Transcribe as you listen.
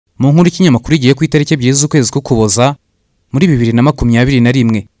mu nkuru y'ikinyamakuru igiye ku itariki 2 z'ukwezi k'Ukuboza muri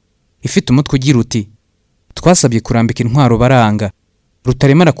 2021 ifite umutwe ugira uti twasabye kurambika intwaro baranga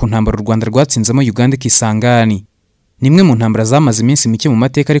rutaremara ku ntambara u Rwanda rwatsinzemo Uganda Kisangani. Nimwe mu ntambara zamaze iminsi mike mu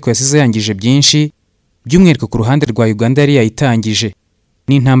mateka ariko yasize yangije byinshi by'umwihariko ku ruhande rwa Uganda yari yayitangije.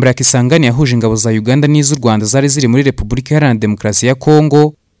 Ni intambara ya Kisangani yahuje ingabo za Uganda n'iz'u Rwanda zari ziri muri Repubulika Iharanira Demokarasi ya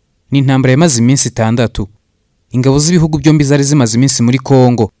Congo. Ni intambara yamaze iminsi 6. Ingabo z'ibihugu byombi zari zimaze iminsi muri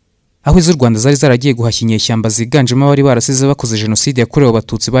Congo, aho iz'u Rwanda zari zaragiye guhashya inyeshyamba ziganjemo abari barasize bakoze Jenoside yakorewe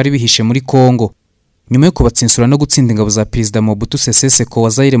Abatutsi bari bihishe muri Congo. Nyuma yo kubatsinsura no gutsinda ingabo za Perezida Mobutu Sese Seko wa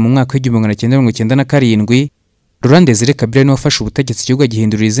Zaire mu mwaka wa 1997, Laurent Desiré Kabila niwe wafashe ubutegetsi igihugu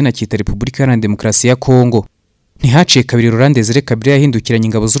gihindurira izina cyita Repubulika Iharanira Demokarasi ya Congo. Ntihaciye kabiri Laurent Desiré Kabila yahindukiranye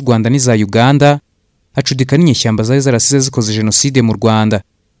ingabo z'u Rwanda n'iza Uganda, acudika n'inyeshyamba zari zarasize zikoze Jenoside mu Rwanda.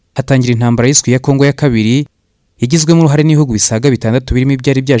 Hatangira intambara y'iz'u ya Congo ya kabiri yagizwemo uruhare n'ibihugu bisaga 6 birimo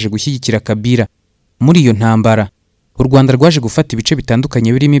ibyari byaje gushyigikira Kabila. Muri iyo ntambara u Rwanda rwaje gufata ibice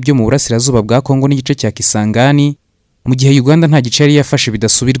bitandukanye birimo ibyo mu burasirazuba bwa Congo n'igice cya Kisangani, mu gihe Uganda nta gice yari yafashe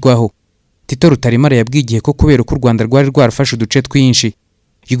bidasubirwaho. Tito Rutaremara yabwigiye ko kubera ko u Rwanda rwari rwarafashe uduce twinshi,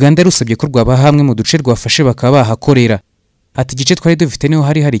 Uganda rusabye ko rwaba hamwe mu duce rwafashe bakaba bahakorera. Ati igice twari dufite niho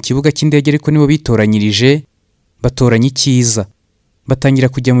hari ikibuga cy'indege ariko nibo bitoranyirije batoranya icyiza, batangira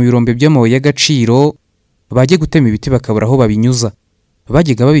kujya mu birombe by'amabuye y'agaciro, bajye gutema ibiti bakabura aho babinyuza.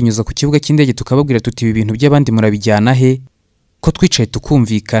 Bajyaga babinyuza ku kibuga cy'indege tukababwira tuti ibi bintu by'abandi murabijyana he, ko twicaye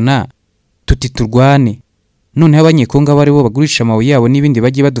tukumvikana tuti turwane. None abanyekongo bari bo bagurisha amabuye yabo n'ibindi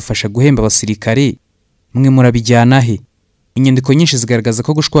bagiye badufasha guhemba abasirikare, mwe murabijyana he? Inyandiko nyinshi zigaragaza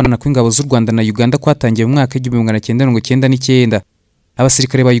ko gushwana kw'ingabo z'u Rwanda na Uganda kwatangiye mu mwaka wa 1999,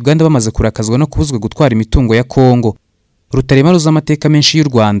 abasirikare ba Uganda bamaze kurakazwa no kubuzwa gutwara imitungo ya Congo. Rutaremara uzi amateka menshi y'u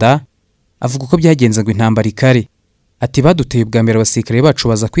Rwanda avuga ko byagenze ngo intambara ikare. Ati baduteye ubwa mbere abasirikare bacu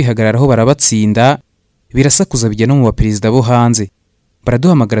baza kwihagararaho barabatsinda, birasakuza bijya no mu baperezida bo hanze,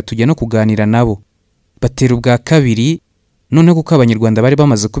 baraduhamagara tujya no kuganira nabo. Batera ubwa kabiri, none kuko abanyarwanda bari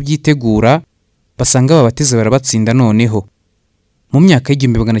bamaze kubyitegura basanga babateze barabatsinda. Noneho mu myaka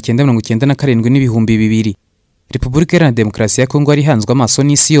y'1997 n'ibihumbi 2000 Repubulika Iharanira Demokarasi ya Congo ari hanzwe amaso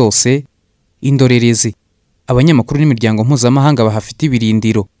n'isi yose, indorerezi, abanyamakuru n'imiryango mpuzamahanga bahafite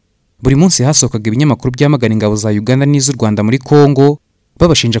ibirindiro. Buri munsi hasokaga ibinyamakuru byamagana ingabo za Uganda n'iz'u Rwanda muri Congo,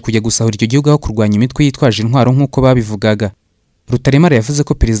 babashinja kujya gusahura icyo gihugu aho kurwanya imitwe yitwaje intwaro nk'uko babivugaga. Rutaremara yavuze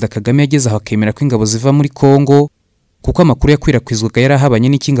ko Perezida Kagame yageze aho akemera ko ingabo ziva muri Congo kuko amakuru yakwirakwizwaga yarahabanye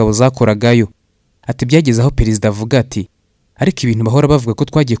n'ikingabo zakoragayo. Ati byageze aho Perezida avuga ati ariko ibintu bahora bavuga ko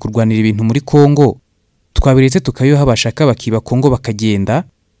twagiye kurwanira ibintu muri Congo twabiretse tukayoha bashaka bakiba Congo bakagenda.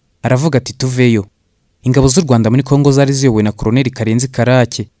 Aravuga ati tuveyo. Ingabo z'u Rwanda muri Congo zari ziyobowe na Colonel Karenzi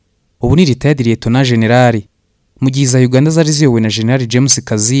Karake, ubu ni retired Lieutenant General, mu gihe za Uganda zari ziyobowe na General James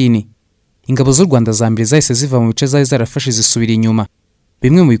Kazini. Ingabo z'u Rwanda za mbere zahise ziva mu bice zari zarafashe zisubira inyuma.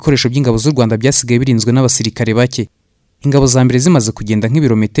 Bimwe mu bikoresho by'ingabo z'u Rwanda byasigaye birinzwe n'abasirikare bake. Ingabo za mbere zimaze kugenda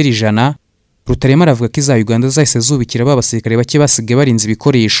nk'ibirometero 100, Rutaremara avuga ko iza Uganda zahise zubikira abasirikare bake basigaye barinze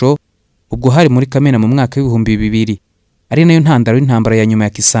ibikoresho. Ubwo hari muri Kamena mu mwaka wa 2000, ari nayo ntandaro y'intambara ya nyuma ya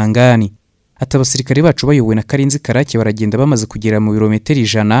Kisangani. Ati abasirikare bacu bayobowe na Karenzi Karake baragenda bamaze kugera mu birometero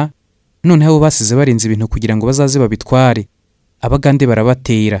 100, none abo basize barinze ibintu kugira ngo bazaze babitware. Abagande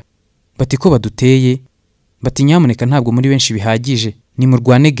barabatera bati ko baduteye, bati nyamuneka ntabwo muri benshi bihagije, ni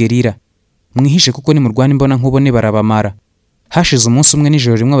murwane gerira, mwihishe kuko ni murwane mbona nkubone barabamara. Hashize umunsi umwe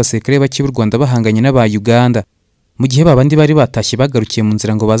nijoro rimwe abasirikare bake b'u Rwanda bahanganye n'aba Uganda, mu gihe babandi bari batashye bagarukiye mu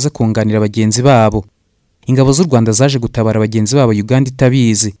nzira ngo baze kunganira bagenzi babo. Ingabo z'u Rwanda zaje gutabara bagenzi babo Uganda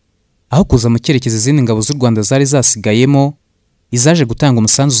itabizi, aho kuza mu cyerekezo izindi ngabo z'u Rwanda zari zasigayemo, izaje gutanga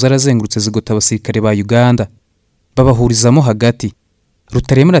umusanzu zarazengurutse zigota abasirikare ba Uganda babahurizamo hagati.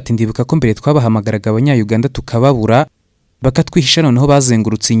 Rutaremara ati ndibuka ko mbere twabahamagaraga abanya-Uganda tukababura bakatwihisha, noneho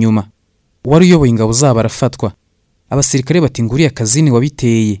bazengurutse inyuma. Wari uyoboye ingabo zabo arafatwa. Abasirikare bati nguriya Kazini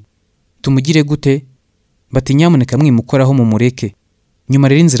wabiteye tumugire gute? Bati nyamuneka mwimukoraho mu mureke. Nyuma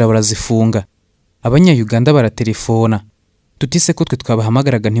rero inzira barazifunga. Abanya-Uganda baratelefona tutise ko twe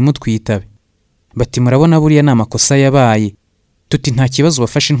twabahamagaraga ntimutwitabe. Bati murabona buriya n'amakosa yabaye. Tuti nta kibazo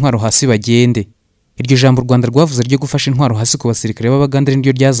bafashe intwaro hasi bagende. Iryo jambo u Rwanda rwavuze ryo gufasha intwaro hasi ku basirikare b'Abaganda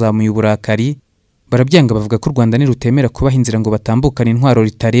niryo ryazamuye uburakari. Barabyanga bavuga ko u Rwanda ni rutemera kubaha inzira ngo batambukane intwaro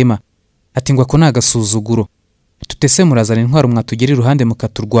ritarema. Ati ngo ako nagasuzuguro. Tutese murazana intwaro mwatugera iruhande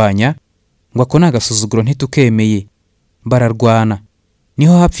mukaturwanya, ngo ako nagasuzuguro ntitukemeye. Bararwana.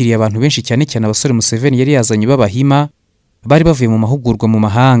 Niho hapfiriye abantu benshi cyane cyane abasore Museveni yari yazanye babahima bari bavuye mu mahugurwa mu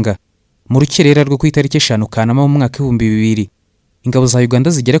mahanga. Mu rukerera rwo ku itariki 5 Kanama mu mwaka wa 2000, ingabo za Uganda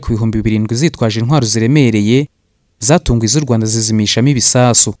zigera ku 7,000 zitwaje intwaro ziremereye zatunga iz'u Rwanda zizimishamo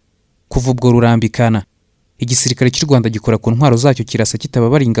ibisasu. Kuva ubwo rurambikana, igisirikare cy'u Rwanda gikora ku ntwaro zacyo kirasa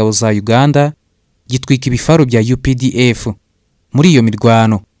kitababara ingabo za Uganda, gitwika ibifaru bya UPDF. Muri iyo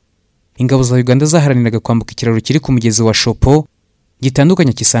mirwano, ingabo za Uganda zaharaniraga kwambuka ikiraro kiri ku mugezi wa Shopo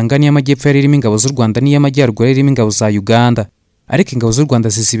gitandukanya Kisangani y'amajyepfo yari irimo ingabo z'u Rwanda n'iy'amajyaruguru yari irimo ingabo za Uganda, ariko ingabo z'u Rwanda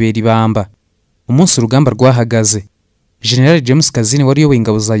zizibera ibamba. Umunsi urugamba rwahagaze, General James Kazini wari uyoboye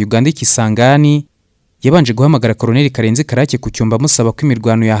ingabo za Uganda i Kisangani yabanje guhamagara Koloneli Karenzi Karake ku cyumba amusaba ko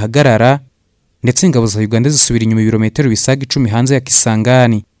imirwano yahagarara, ndetse ingabo za Uganda zisubira inyuma ibirometero bisaga 10 hanze ya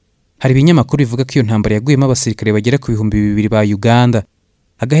Kisangani. Hari ibinyamakuru bivuga ko iyo ntambara yaguyemo abasirikare bagera ku 2,000 ba Uganda.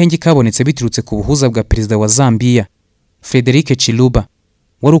 Agahenge kabonetse biturutse ku buhuza bwa Perezida wa Zambia Frederick Chiluba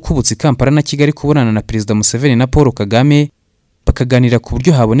wari ukubutse Kampala na Kigali kubonana na Perezida Museveni na Paul Kagame, bakaganira ku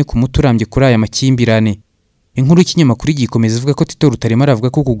buryo haboneka umuti urambye kuri aya makimbirane. Inkuru y'ikinyamakuru gikomeza ivuga ko Tito Rutaremara avuga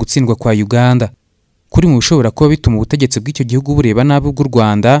ko gutsindwa kwa Uganda kuri mu bishobora kuba bituma ubutegetsi bw'icyo gihugu bureba nabi bw'u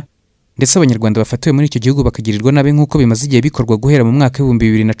Rwanda, ndetse abanyarwanda bafatiwe muri icyo gihugu bakagirirwa nabi nk'uko bimaze igihe bikorwa guhera mu mwaka wa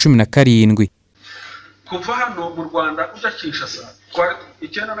 2017. Kuva hano mu Rwanda ujya Kinshasa,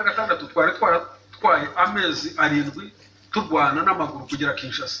 1996 twari twaratwaye amezi 7 turwana n'amaguru kugera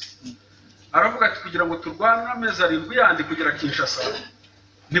Kinshasa. Aravuga ati kugira ngo turwane amezi 7 yandi kugera Kinshasa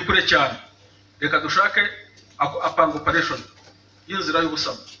ni kure cyane, reka dushake apanga operation y'inzira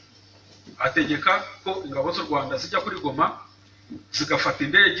y'ubusamo. Ategeka ko ingabo z'u Rwanda zijya kuri Goma zigafata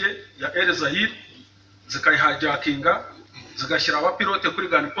indege ya Air Zaire zikayihajakinga, zigashyira abapilote kuri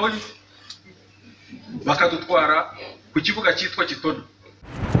gun point, bakadutwara ku kibuga cyitwa Kitona.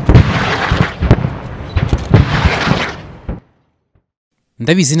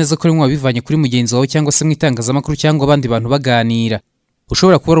 Ndabizi neza ko rimwe wabivanye kuri mugenzi wawe cyangwa se mwitangazamakuru cyangwa abandi bantu baganira.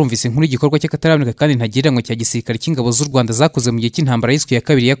 Ushobora kuba warumvise inkuru y'igikorwa cy'akataraboneka kandi ntagereranywa cya gisirikare cy'ingabo z'u Rwanda zakoze mu gihe cy'intambara y'iswi ya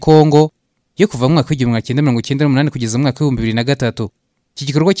kabiri ya Congo yo kuva mu mwaka wa 1998 kugeza mu mwaka wa 2003. Iki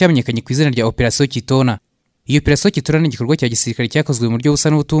gikorwa cyamenyekanye ku izina rya Operation Kitona. Iyo Operation Kitona ni igikorwa cya gisirikare cyakozwe mu buryo busa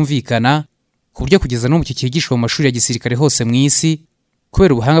n'ubutumvikana, ku buryo kugeza n'ubu kikigishwa mu mashuri ya gisirikare hose mu isi,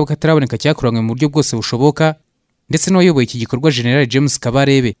 kubera ubuhanga bw'akataraboneka cyakoranywe mu buryo bwose bushoboka. Ndetse n'uwayoboye iki gikorwa General James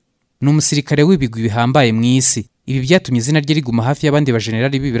Kabarebe ni umusirikare w'ibigwi bihambaye mu isi. Ibi byatumye izina rye riguma hafi y'abandi ba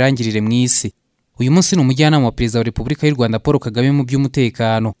generali b'ibirangirire mu isi. Uyu munsi ni umujyanama wa Perezida wa Repubulika y'u Rwanda Paul Kagame mu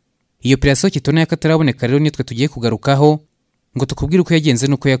by'umutekano. Iyo Operation Kitona y'akataraboneka rero nitwe tugiye kugarukaho ngo tukubwire uko yagenze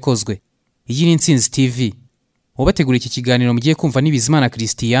n'uko yakozwe. Iyi ni Intsinzi TV. Wabategura iki kiganiro mugiye kumva ni Bizimana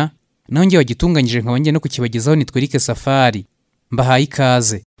Christian, naho ngiye wagitunganyije nkabanje no kukibagezaho nitwe Eric Safari. Mbahaye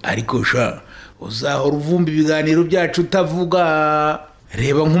ikaze. Ariko sha uzahora uvumba ibiganiro byacu utavuga.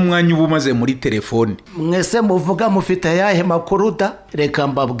 Reba nk'umwanya uba umaze muri telefone. Mwese muvuga mufite ayahe makuru da? Reka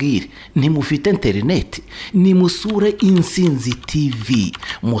mbabwire, ntimufite interineti, nimusure Intsinzi TV,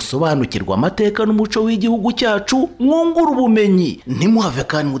 musobanukirwa amateka n'umuco w'igihugu cyacu, mwungura ubumenyi. Ntimuhave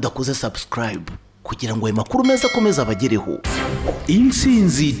kandi mudakoze subscribe kugira ngo ayo makuru meza akomeze abagereho.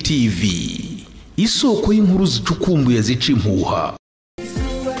 Intsinzi TV, isoko y'inkuru zicukumbuye zica impuha.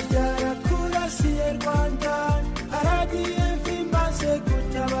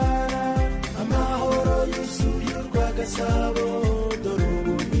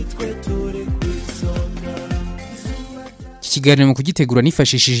 Ikiganiro mu kugitegura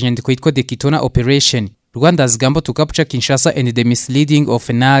nifashishije inyandiko yitwa The Kitona Operation, Rwanda's Gamble to Capture Kinshasa and the Misleading of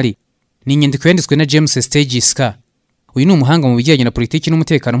Nari. Ni inyandiko yanditswe na James Stageska. Uyu ni umuhanga mu bijyanye na politiki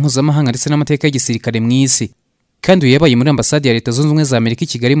n'umutekano mpuzamahanga ndetse n'amateka y'igisirikare mu isi. Kandi uyu yabaye muri ambasade ya Leta Zunze Ubumwe za Amerika i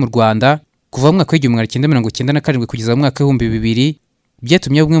Kigali mu Rwanda kuva mu mwaka wa 1997 kugeza mu mwaka wa 2000.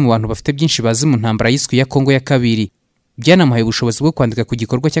 Byatumye bamwe mu bantu bafite byinshi bazi mu ntambara y'iswi ya Congo ya kabiri. Byanamuhaye ubushobozi bwo kwandika ku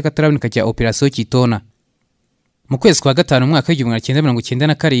gikorwa cy'akataraboneka cya Operation Kitona. Mu kwezi kwa gatanu mu mwaka wa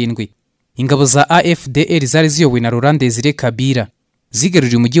 1997, ingabo za AFDL zari ziyobowe na Laurent Desiré Kabila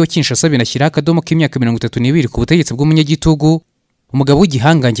zigaruriye umujyi wa Kinshasa binashyiraho akadomo k'imyaka 32 ku butegetsi bw'umunyagitugu, umugabo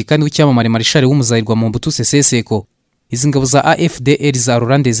w'igihangange kandi w'icyamamare Marshal w'umuzayirwa Mobutu Sese Seko. Izi ngabo za AFDL za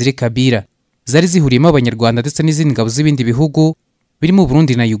Laurent Desiré Kabila zari zihuriyemo abanyarwanda ndetse n'izindi ngabo z'ibindi bihugu birimo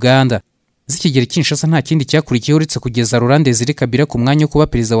Burundi na Uganda. Zikigera Kinshasa nta kindi cyakurikiyeho uretse kugeza Laurent Desiré Kabila ku mwanya wo kuba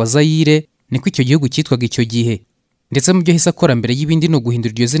perezida wa Zaire, niko icyo gihugu cyitwaga icyo gihe. Ndetse mu byo hisa akora mbere y'ibindi no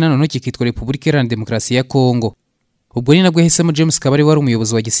guhindura iryo zina none kikitwa Repubulika Iharanira Demokarasi ya Congo. Ubwo ni nabwo yahisemo James Kabarebe wari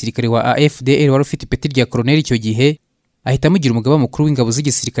umuyobozi wa gisirikare wa AFDL wari ufite ipeti rya Colonel icyo gihe, ahitamo kugira umugaba mukuru w'ingabo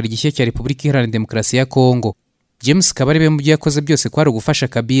z'igisirikare gishya cya Repubulika Iharanira Demokarasi ya Congo. James Kabarebe mu byo yakoze byose kwari ugufasha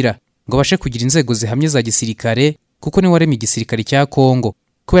Kabila ngo abashe kugira inzego zihamye za gisirikare, kuko ni waremye igisirikare cya Congo,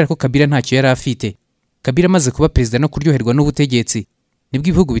 kubera ko Kabila ntacyo yari afite. Kabila amaze kuba perezida no kuryoherwa n'ubutegetsi, nibwo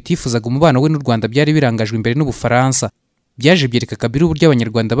ibihugu bitifuzaga umubano we n'u Rwanda byari birangajwe imbere n'Ubufaransa. Byaje byereka Kabila uburyo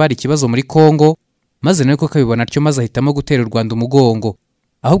abanyarwanda bari ikibazo muri Congo, maze nawe ko kabibona atyo maze ahitamo gutera u Rwanda umugongo.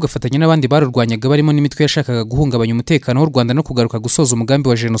 ahubwo afatanya n'abandi barurwanyaga barimo n'imitwe yashakaga guhungabanya umutekano w'u Rwanda no kugaruka gusoza umugambi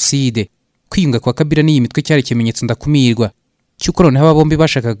wa Jenoside. Kwiyunga kwa Kabila n'iyi mitwe cyari ikimenyetso ndakumirwa cy'uko noneho aba bombi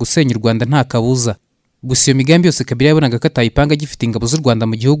bashakaga gusenya u Rwanda nta kabuza. Gusa iyo migambi yose Kabila yabonaga ko atayipanga gifite ingabo z'u Rwanda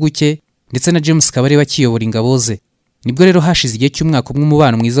mu gihugu cye ndetse na James Kabarebe akiyobora ingabo ze. Nibwo rero hashize igihe cy'umwaka umwe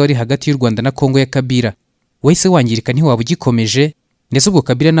umubano mwiza wari hagati y'u Rwanda na Congo ya Kabila wahise wangirika ntiwaba ugikomeje, ndetse ubwo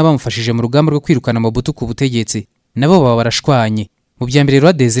Kabila n'abamufashije mu rugamba rwo kwirukana Mobutu ku butegetsi nabo baba barashwanye. Mu bya mbere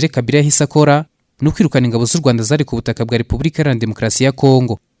Laurent Desiré Kabila yahise akora no kwirukana ingabo z'u Rwanda zari ku butaka bwa Repubulika Iharanira Demokarasi ya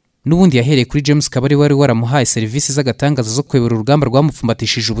Congo. N'ubundi yahereye kuri James Kabarebe wari waramuhaye serivisi z'agatangaza zo kuyobora urugamba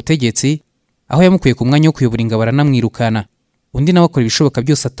rwamupfumbatishije ubutegetsi, aho yamukuye ku mwanya wo kuyobora ingabo aranamwirukana. Undi nawe akora ibishoboka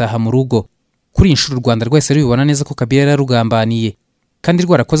byose ataha mu rugo. Kuri iyi nshuro u Rwanda rwese rubibona neza ko Kabila yararugambaniye kandi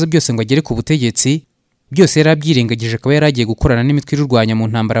rwarakoze byose ngo agere ku butegetsi, byose yarabyirengagije akaba yaragiye gukorana n'imitwe irurwanya mu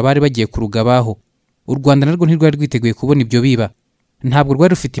ntambara bari bagiye kurugabaho. U Rwanda narwo ntirwari rwiteguye kubona ibyo biba, ntabwo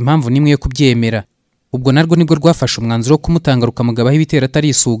rwari rufite impamvu n'imwe yo kubyemera. Ubwo narwo nibwo rwafashe umwanzuro wo kumutanga rukamugabaho ibitero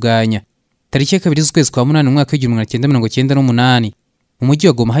atarisuganya. Tariki ya 2 z'ukwezi kwa 8 umwaka w'1998 mu mujyi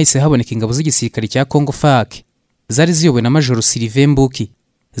wa Goma hahise haboneka ingabo z'igisirikare cya Congo FARC zari ziyobowe na Major Sylvain Mbuki,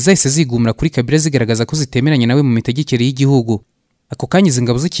 zahise zigumura kuri Kabila zigaragaza ko zitemeranye nawe mu mitegekere y'igihugu. Ako kanya izi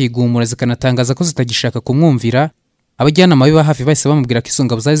ngabo zikigumura zikanatangaza ko zitagishaka kumwumvira. Abajyanama be ba hafi bahise bamubwira ko izo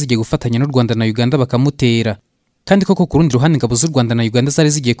ngabo zari zigiye gufatanya n'u Rwanda na Uganda bakamutera, kandi koko ku rundi ruhande ingabo z'u Rwanda na Uganda zari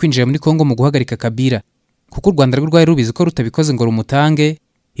zigiye kwinjira muri Congo mu guhagarika Kabila, kuko u Rwanda rwo rwari rubizi ko rutabikoze ngo rumutange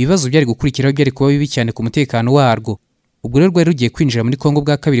ibibazo byari gukurikiraho byari kuba bibi cyane ku mutekano warwo. Ubwo rero rwari rugiye kwinjira muri Congo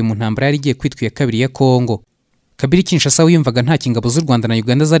bwa kabiri mu ntambara yari igiye kwitwa iya kabiri ya Congo. Kabila Kinshasa wiyumvaga nta kingabo z'u Rwanda na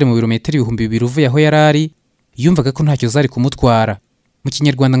Uganda zari mu birometero 2,000 uvuye aho yarari, yumvaga ko ntacyo zari kumutwara. Mu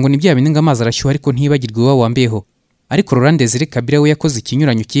Kinyarwanda ngo ni bya bindi ngo amazi arashyuha ariko ntibagirwe wa wambeho. Ariko Laurent Desiré Kabila we yakoze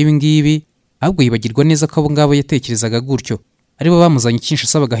ikinyuranyo cy'ibi ngibi, ahubwo yibagirwa neza ko abo ngabo yatekerezaga gutyo aribo bamuzanye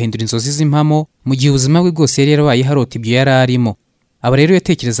Kinshasa bagahindura inzozi z'impamo mu gihe ubuzima bwe bwose yari yarabaye harota ibyo yari arimo. Aba rero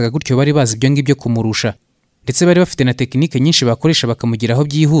yatekerezaga gutyo bari bazi ibyo ngibyo kumurusha, ndetse bari bafite na tekinike nyinshi bakoresha bakamugeraho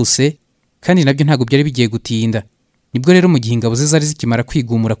byihuse, kandi nabyo ntabwo byari bigiye gutinda. Nibwo rero mu gihe ingabo ze zari zikimara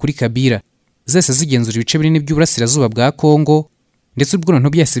kwigumura kuri Kabila zese zigenzura ibice binini by'uburasirazuba bwa Congo, ndetse ubwo noneho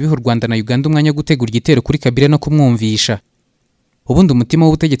byahise biha u Rwanda na Uganda umwanya gutegura igitero kuri Kabila no kumwumvisha. Ubundi umutima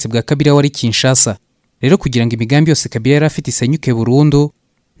w'ubutegetsi bwa Kabila wari Kinshasa. Rero kugira ngo imigambi yose Kabila yari afite isenyuke burundu,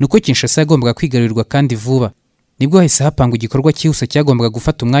 nuko Kinshasa yagombaga kwigarurirwa kandi vuba. Nibwo hahise hapanga igikorwa cyihuse cyagombaga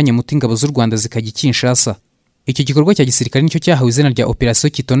gufata umwanya muto ingabo z'u Rwanda zikajya Kinshasa. Icyo gikorwa cya gisirikare nicyo cyahawe izina rya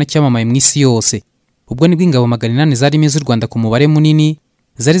Operation Kitona cyamamaye mu isi yose. Ubwo nibwo ingabo 800 zari z'u Rwanda ku mubare munini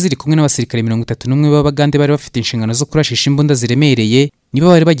zari ziri kumwe n'abasirikare 31 b'Abagande bari bafite inshingano zo kurashisha imbunda ziremereye, nibo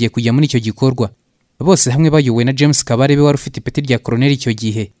bari bagiye kujya muri icyo gikorwa. Bose hamwe bayobowe na James Kabarebe wari ufite ipeti rya Colonel icyo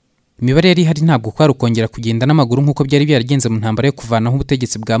gihe. Imibare yari hari ntabwo kwari ukongera kugenda n'amaguru nk'uko byari byaragenze mu ntambara yo kuvanaho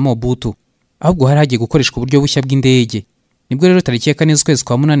ubutegetsi bwa Mobutu, ahubwo hari hagiye gukoreshwa uburyo bushya bw'indege. Nibwo rero tariki ya 4 z'ukwezi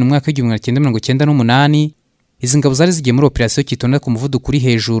kwa 8 umwaka w'1998 izi ngabo zari zigiye muri Operation Kitona ku muvuduko uri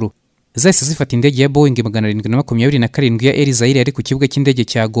hejuru. Zahise zifata indege ya Boeing 727 ya Zari yari ku kibuga cy'indege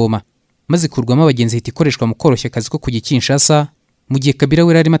cya Goma, maze kurwamo abagenzi hita ikoreshwa mu koroshya akazi ko kujya Kinshasa, mu gihe Kabila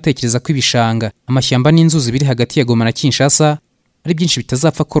we arimo atekereza ko ibishanga, amashyamba n'inzuzi biri hagati ya Goma na Kinshasa ari byinshi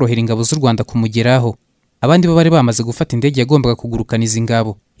bitazapfa korohera ingabo z'u Rwanda kumugeraho. Abandi bo bari bamaze gufata indege yagombaga kugurukana izi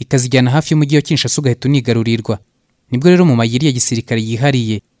ngabo ikazijyana hafi y'umujyi wa Kinshasa ugahita unigarurirwa. Nibwo rero mu mayiri ya gisirikare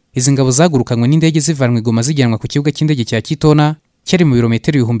yihariye izi ngabo zagurukanywe n'indege zivanwe i Goma zijyanwa ku kibuga cy'indege cya Kitona cyari mu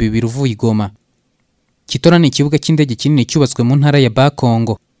birometero 2,000 uvuye i Goma. Kitona ni ikibuga cy'indege kinini cyubatswe mu ntara ya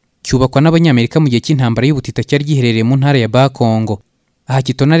Bakongo, cyubakwa n'Abanyamerika mu gihe cy'intambara y'ubutita cyari giherereye mu ntara ya Bakongo. Aha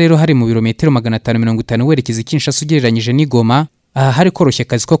Kitona rero hari mu birometero 550 werekeza Kinshasa ugereranyije n'i Goma. Aha hari koroshya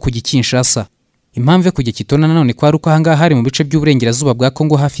akazi ko kujya Kinshasa. Impamvu yo kujya Kitona nanone kwari uko ahangaha hari mu bice by'uburengerazuba bwa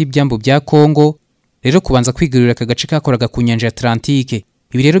Congo hafi y'ibyambu bya Congo, rero kubanza kwigarurira aka gace kakoraga ku nyanja ya Atlantique.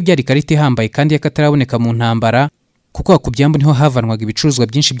 Ibi rero byari karite ihambaye kandi yakataraboneka mu ntambara, kuko ku byambu niho havanwaga ibicuruzwa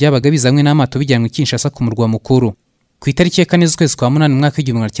byinshi byabaga bizanywe n'amato bijyanwe Kinshasa ku murwa mukuru. Ku itariki ya 4 z'ukwezi kwa 8 umwaka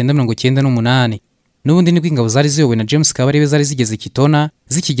w'1998 n'ubundi nibwo ingabo zari ziyobowe na James Kabarebe zari zigeze Kitona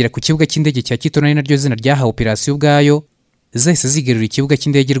zikigera ku kibuga cy'indege cya Kitona ari naryo zina ryahawe operasiyo ubwayo, zahise zigarurira ikibuga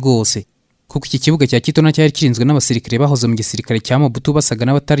cy'indege rwose, kuko iki kibuga cya Kitona cyari kirinzwe n'abasirikare bahoze mu gisirikare cya Mobutu basaga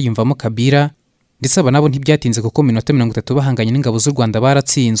n'abatariyumvamo Kabila, ndetse aba nabo ntibyatinze kuko minota 30 bahanganye n'ingabo z'u Rwanda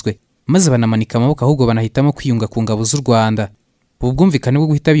baratsinzwe, maze banamanika amaboko ahubwo banahitamo kwiyunga ku ngabo z'u Rwanda. Ubu bwumvikane bwo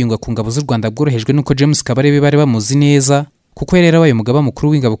guhita biyunga ku ngabo z'u Rwanda bworohejwe nuko James Kabarebe bari bamuzi neza, kuko yari yarabaye umugaba mukuru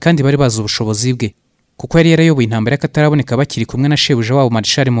w'ingabo kandi bari bazi ubushobozi bwe, kuko yari yarayoboye intambara y'akataraboneka bakiri kumwe na shebuja wabo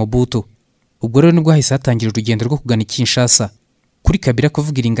Marshal Mobutu. Ubwo rero nibwo hahise hatangira urugendo rwo kugana Kinshasa. Kuri Kabila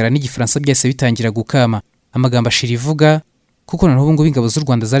kuvuga iringara n'igifaransa byose bitangira gukama, amagambo ashira ivuga kuko noneho ubu ngubu ingabo z'u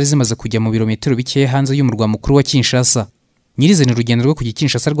Rwanda zari zimaze kujya mu birometero bikeya hanze y'umurwa mukuru wa Kinshasa. Nyirizina urugendo rwo kujya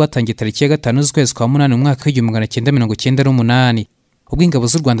Kinshasa rwatangiye tariki ya 5 z'ukwezi kwa 8 mu mwaka w'1998 ubwo ingabo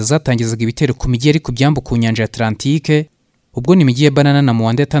z'u Rwanda zatangizaga ibitero ku mijyi ari ku byambu ku nyanja ya Atlantique, ubwo ni imijyi ya Banana na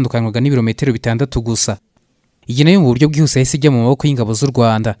Muwanda yatandukanywaga n'ibirometero 6 gusa. Iyi nayo mu buryo bwihuse yahise ijya mu maboko y'ingabo z'u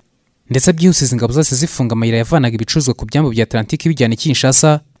Rwanda, ndetse byihuse izi ngabo zose zifunga amayira yavanaga ibicuruzwa ku byambu bya Atlantique bijyana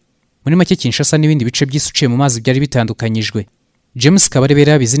Kinshasa. Muri make Kinshasa n'ibindi bice by'isuciye mu mazi byari bitandukanyijwe. James Kabarebe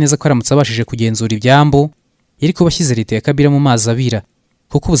yabizi neza ko aramutse abashije kugenzura ibyambu yari kuba ashyize leta ya Kabila mu mazi abira,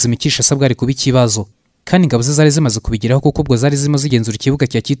 kuko ubuzima Kinshasa bwari kuba ikibazo, kandi ingabo ze zari zimaze kubigeraho kuko ubwo zari zimo zigenzura ikibuga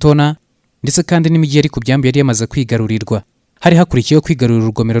cya Kitona, ndetse kandi n'imijyi yari ku byambu yari yamaze kwigarurirwa. Hari hakurikiyeho kwigarurira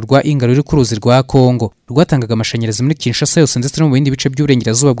urugomero rwa Ingabo ruri ku ruzi rwa Congo rwatangaga amashanyarazi muri Kinshasa yose ndetse no mu bindi bice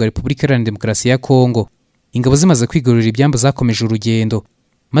by'uburengerazuba bwa Repubulika Iharanira Demokarasi ya Congo. Ingabo zimaze kwigarurira ibyambu zakomeje urugendo,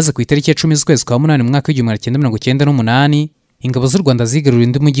 maze ku itariki ya 10 z'ukwezi kwa 8 mu mwaka w'1998 ingabo z'u Rwanda zigarurira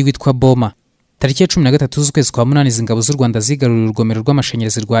undi mujyi witwa Boma. Tariki ya 13 z'ukwezi kwa 8 izi ngabo z'u Rwanda zigarurira urugomero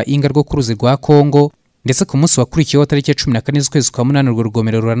rw'amashanyarazi rwa Ingabo rwo ku ruzi rwa Congo, ndetse ku munsi wakurikiyeho tariki ya 14 z'ukwezi kwa 8 urwo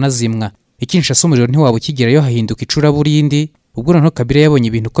rugomero ruranazimwa. Kinshasa umuriro ntiwaba ukigerayo, hahinduka icuraburindi, ubwo noneho Kabila yabonye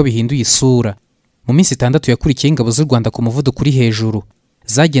ibintu ko bihinduye isura. Mu minsi 6 yakurikiye ingabo z'u Rwanda ku muvuduko uri hejuru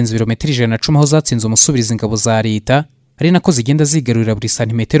zagenze ibirometero 110 aho zatsinze umusubiriza ingabo za leta, ari nako zigenda zigarurira buri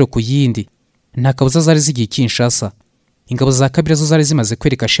santimetero ku yindi. Nta kabuza zari zigiye Kinshasa. Ingabo za Kabila zo zari zimaze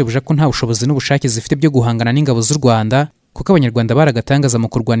kwereka shebuja ko nta bushobozi n'ubushake zifite byo guhangana n'ingabo z'u Rwanda, kuko abanyarwanda baragatangaza mu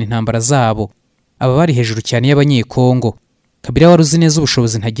kurwana intambara zabo. Aba bari hejuru cyane y'abanyekongo. Kabila wari uzi neza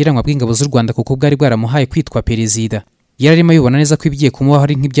ubushobozi ntagereranywa bw'ingabo z'u Rwanda kuko bwari bwaramuhaye kwitwa perezida. Yararimo yibona neza ko ibigiye kumubaho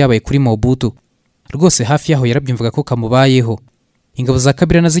ari nk'ibyabaye kuri Mobutu. Rwose hafi yaho yarabyumvaga ko kamubayeho. Ingabo za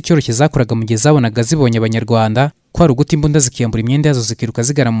Kabila nazo icyoroshye zakoraga mu gihe zabonaga zibonye abanyarwanda ko ari uguta imbunda zikiyambura imyenda yazo zikiruka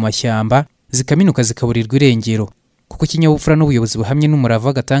zigana mu mashyamba, zikaminuka zikaburirwa irengero, kuko ikinyabupfura n'ubuyobozi buhamye n'umurava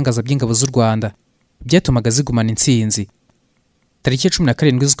w'agatangaza by'ingabo z'u Rwanda byatumaga zigumana intsinzi. Tariki ya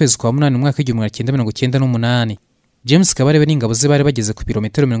 17 z'ukwezi kwa 8 mu mwaka w'1998 James Kabarebe n'ingabo ze bari bageze ku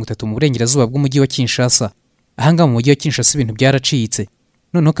birometero 30 mu burengerazuba bw'umujyi wa Kinshasa. Ahanga mu mujyi wa Kinshasa ibintu byaracitse,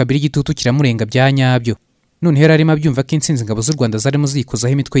 noneho Kabila igitutu kiramurenga bya nyabyo. Noneho yari arimo abyumva ko intsinzi ingabo z'u Rwanda zarimo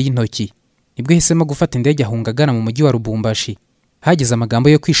zikozaho imitwe y'intoki, nibwo yahisemo gufata indege ahungagana mu mujyi wa Lubumbashi. Hageze amagambo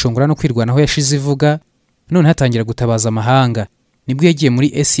yo kwishongora no kwirwanaho yashize ivuga, none hatangira gutabaza amahanga. Nibwo yagiye muri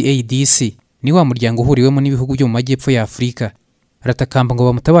SADC, ni wa muryango uhuriwemo n'ibihugu byo mu majyepfo ya Afurika. Aratakamba ngo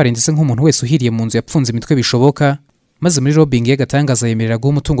bamutabare ndetse nk'umuntu wese uhiriye mu nzu yapfunze imitwe bishoboka, maze muri lobbying y'agatangaza yemerera guha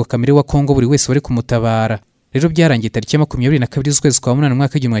umutungo kamere wa Congo buri wese wari kumutabara. Rero byarangiye tariki ya 22 z'ukwezi kwa 8 mu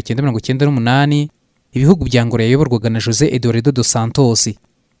mwaka w'1998 ibihugu bya Angola yayoborwaga na Jose Eduardo dos Santos,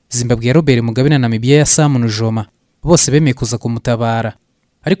 Zimbabwe ya Robert Mugabe na Namibia ya Sam Nujoma bose bemeye kuza kumutabara,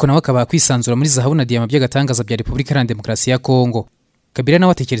 ariko nawe akaba kwisanzura muri zahabu na diyama by'agatangaza bya Repubulika Iharanira Demokarasi ya Congo. Kabila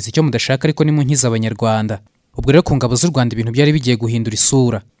nawe atekereza icyo mudashaka ariko ni mu nkiza abanyarwanda. Ubwo rero ku ngabo z'u Rwanda ibintu byari bigiye guhindura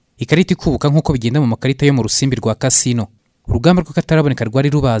isura, ikarita ikubuka nk'uko bigenda mu makarita yo mu rusimbi rwa kasino. Urugamba rwo kataraboneka rwari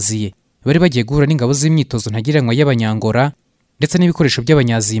rubaziye, bari bagiye guhura n'ingabo z'imyitozo ntagereranywa y'abanyangora ndetse n'ibikoresho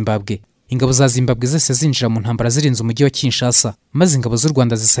by'abanyazimbabwe. Ingabo za Zimbabwe zose zinjira mu ntambara zirinze umujyi wa Kinshasa, maze ingabo z'u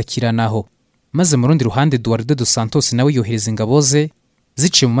Rwanda zisakiranaho. Maze mu rundi ruhande Eduardo dos Santos nawe yohereza ingabo ze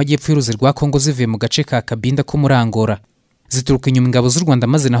ziciye mu majyepfo y'uruzi rwa Congo zivuye mu gace ka Kabinda ko muri Angola, zituruka inyuma ingabo z'u Rwanda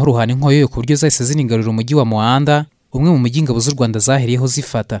maze naho ruhana inkoyo yo ku buryo zahise zinigarurira umujyi wa Muwanda, umwe mu mujyi ingabo z'u Rwanda zaheriyeho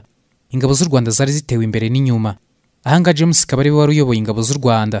zifata. Ingabo z'u Rwanda zari zitewe imbere n'inyuma. Ahanga James Kabarebe wari uyoboye ingabo z'u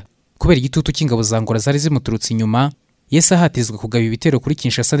Rwanda, kubera igitutu cy'ingabo za Angola zari zimuturutse inyuma, yese ahatizwa kugaba ibitero kuri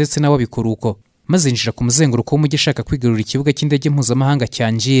Kinshasa ndetse nawe abikora uko, maze yinjira ku muzenguruko w'umujyi ashaka kwigarurira ikibuga cy'indege mpuzamahanga cya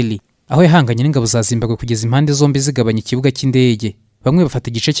Njili, aho yahanganye n'ingabo za Zimbabwe kugeza impande zombi zigabanya ikibuga cy'indege. Bamwe bafata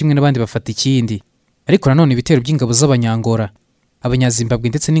igice kimwe n'abandi bafata ikindi, ariko nanone ibitero by'ingabo z'abanyangora, abanyazimbabwe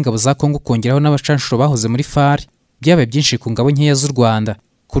ndetse n'ingabo za Congo kongeraho n'abacanshuro bahoze muri FAR byabaye byinshi ku ngabo nkeya z'u Rwanda,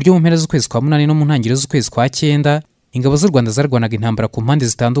 ku buryo mu mpera z'ukwezi kwa 8 no mu ntangiriro z'ukwezi kwa 9 ingabo z'u Rwanda zarwanaga intambara ku mpande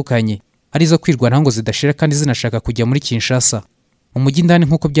zitandukanye, arizo kwirwanaho ngo zidashira kandi zinashaka kujya muri Kinshasa. Mu mujyi ndani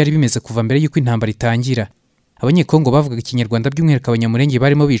nk'uko byari bimeze kuva mbere y'uko intambara itangira, abanyekongo bavugaga ikinyarwanda by'umwihariko abanyamurenge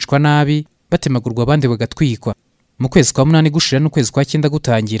barimo bicwa nabi, batemagurwa abandi bagatwikwa. Mu kwezi kwa 8 gushira n'ukwezi kwa 9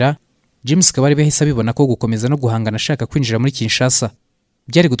 gutangira, James Kabarebe yahise abibona ko gukomeza no guhangana ashaka kwinjira muri Kinshasa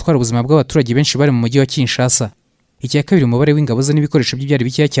byari gutwara ubuzima bw'abaturage benshi bari mu mujyi wa Kinshasa. Icya kabiri, umubare w'ingabo ze n'ibikoresho byari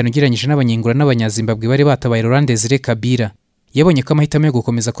bikeya cyane ugereranyije n'abanyengura n'abanyazimbabwe bari batabaye Laurent Desiré Kabila. Yabonye ko amahitamo yo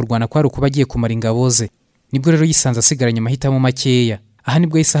gukomeza kurwana kwari ukuba agiye kumara ingabo ze, nibwo rero yisanze asigaranye amahitamo makeya. Aha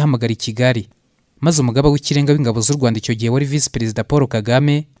nibwo yahise ahamagara i Kigali, maze umugaba w'ikirenga w'ingabo z'u Rwanda icyo gihe wari Visi Perezida Paul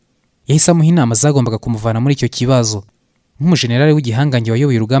Kagame yahise amuha inama zagombaga kumuvana muri icyo kibazo. nk'umujenerali w'igihangange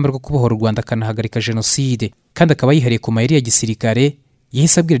wayoboye urugamba rwo kubohora u Rwanda akanahagarika Jenoside kandi akaba yihariye ku mayeri ya gisirikare,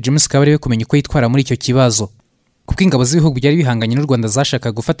 yahise abwira James Kabarebe kumenya uko yitwara muri icyo kibazo, kuko ingabo z'ibihugu byari bihanganye n'u Rwanda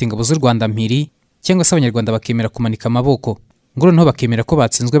zashakaga gufata ingabo z'u Rwanda mpiri, cyangwa se abanyarwanda bakemera kumanika amaboko ngo noneho bakemera ko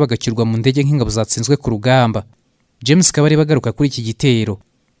batsinzwe bagacyurwa mu ndege nk'ingabo zatsinzwe ku rugamba. James Kabarebe agaruka kuri iki gitero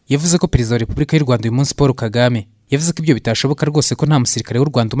yavuze ko Perezida wa Repubulika y'u Rwanda uyu munsi Paul Kagame yavuze ko ibyo bitashoboka rwose, ko nta musirikare w'u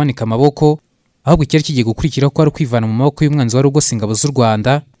Rwanda umanika amaboko, ahubwo icyari kigiye gukurikiraho ko ari kwivana mu maboko y'umwanzi wari ugose ingabo z'u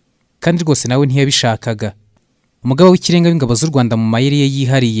Rwanda, kandi rwose nawe ntiyabishakaga. Umugaba w'ikirenga w'ingabo z'u Rwanda mu mayeri ye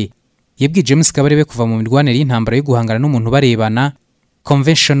yihariye yabwiye James Kabarebe kuva mu mirwanire y'intambara yo guhangana n'umuntu barebana,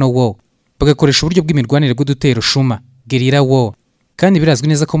 conventional war, bagakoresha uburyo bw'imirwanire bw'udutero shuma, guerrilla war, kandi birazwi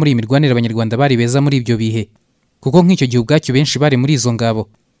neza ko muri iyi mirwanire abanyarwanda bari beza muri ibyo bihe, kuko nk'icyo gihe ubwacyo benshi bari muri izo ngabo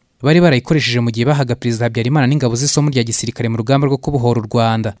bari barayikoresheje mu gihe bahaga Perezida Habyarimana n'ingabo z'isomo rya gisirikare mu rugamba rwo kubohora u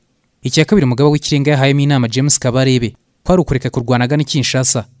Rwanda. Icya kabiri umugaba w'ikirenga yahayemo inama James Kabarebe ko ari ukureka kurwana agana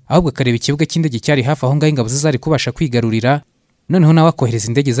Kinshasa, ahubwo akareba ikibuga cy'indege cyari hafi aho ngaho ingabo ze zari kubasha kwigarurira, noneho nawe akohereza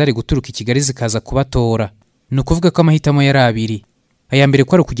indege zari guturuka i Kigali zikaza kubatora. Ni ukuvuga ko amahitamo yari abiri, aya mbere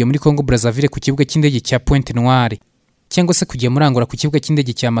ko ari ukujya muri Congo Brazzaville ku kibuga cy'indege cya Pointe Noire, cyangwa se kujya muri Angola ku kibuga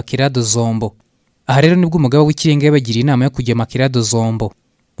cy'indege cya Makerado Zombo. Aha rero nibwo umugaba w'ikirenga yabagiriye inama yo kujya Makerado Zombo.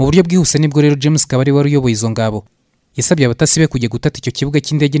 Mu buryo bwihuse nibwo rero James Kabarebe wari uyoboye izo ngabo yasabye abatasi be kujya gutata icyo kibuga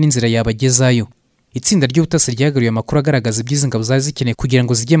cy'indege n'inzira yabagezayo. Itsinda ry'ubutasi ryagaruye amakuru agaragaza iby'izi ngabo zari zikeneye kugira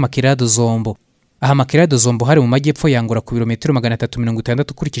ngo zijye Makerado Zombo. Aha Makerado Zombo hari mu majyepfo ya Angola ku birometero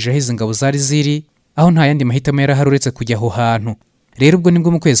 360 ukurikije aho izi ngabo zari ziri, aho nta yandi mahitamo yari ahari uretse kujya aho hantu. Rero ubwo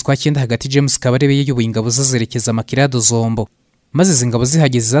nibwo mu kwezi kwa 9 hagati James Kabarebe yayoboye ingabo ze zerekeza Makerado Zombo, maze izi ngabo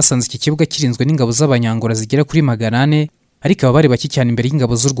zihageze zasanze iki kibuga kirinzwe n'ingabo z'abanyangora zigera kuri 400, ariko aba bari baki cyane imbere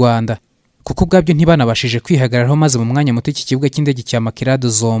y'ingabo z'u Rwanda, kuko ubwabyo ntibanabashije kwihagararaho, maze mu mwanya muto iki kibuga cy'indege cya Makerado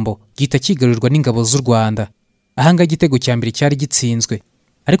Zombo gihita kigarurirwa n'ingabo z'u Rwanda. Ahanga igitego cya mbere cyari gitsinzwe,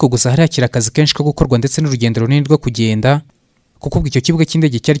 ariko gusa hari hakiri akazi kenshi ko gukorwa ndetse n'urugendo runini rwo kugenda, kuko ubwo icyo kibuga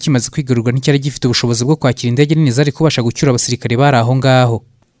cy'indege cyari kimaze kwigarurirwa nticyari gifite ubushobozi bwo kwakira indege nini zari kubasha gucyura abasirikare bari aho ngaho.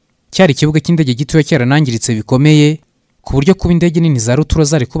 Cyari ikibuga cy'indege gitoya cyaranangiritse bikomeye, ku buryo kuba indege nini za rutura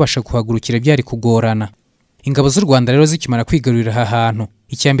zari kubasha kuhagurukira byari kugorana. Ingabo z'u Rwanda rero zikimara kwigarurira aha hantu,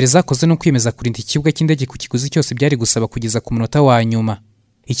 icyambere zakoze no kwemeza kurinda ikibuga cy'indege ku kiguzi cyose byari gusaba kugeza ku munota wa nyuma.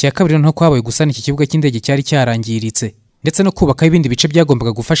 Icya kabiri no kwabaye gusana iki kibuga cy'indege cyari cyarangiritse, ndetse no kubaka ibindi bice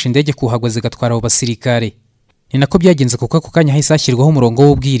byagombaga gufasha indege kuhagwa zigatwara abo basirikare. Ni nako byagenze, kuko ako kanya hahise hashyirwaho umurongo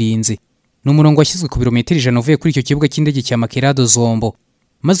w'ubwirinzi. Ni umurongo washyizwe ku birometero 100 uvuye kuri icyo kibuga cy'indege cya Makerado Zombo,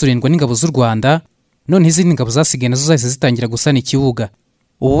 maze urindwa n'ingabo z'u Rwanda. None izindi ngabo zasigaye nazo zahise zitangira gusana ikibuga.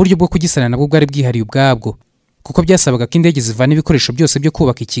 Ubu buryo bwo kugisana nabwo bwari bwihariye ubwabwo, kuko byasabaga ko indege zivana ibikoresho byose byo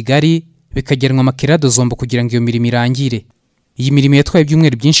kubaka i Kigali bikajyanwa Makerado Zombo kugira ngo iyo mirimo irangire. Iyi mirimo yatwaye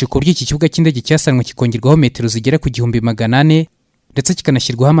ibyumweru byinshi, ku buryo iki kibuga cy'indege cyasanwe kikongerwaho metero zigera ku 1400, ndetse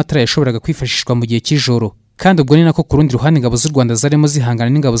kikanashyirwaho amatara yashoboraga kwifashishwa mu gihe cy'ijoro. Kandi ubwo ni nako ku rundi ruhande ingabo z'u Rwanda zarimo zihangana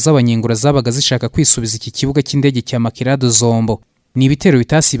n'ingabo z'abanyengura zabaga zishaka kwisubiza iki kibuga cy'indege cya Makerado Zombo. Ni ibitero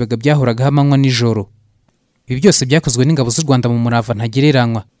bitasibaga byahoragaho amanywa n'ijoro. Ibi byose byakozwe n'ingabo z'u Rwanda mu murava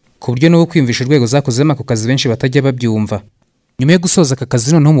ntagereranywa, ku buryo n'uwo kwiyumvisha urwego zakozemo ako kazi benshi batajya babyumva. Nyuma yo gusoza aka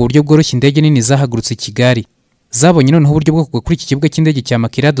kazi noneho mu buryo bworoshye, indege nini zahagurutse i Kigali zabonye noneho uburyo bwo kugwa kuri iki kibuga cy'indege cya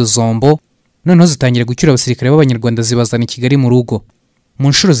Makerado Zombo, noneho zitangira gucyura abasirikare b'abanyarwanda zibazana i Kigali mu rugo. Mu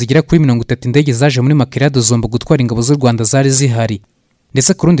nshuro zigera kuri 30 indege zaje muri Makerado Zombo gutwara ingabo z'u Rwanda zari zihari,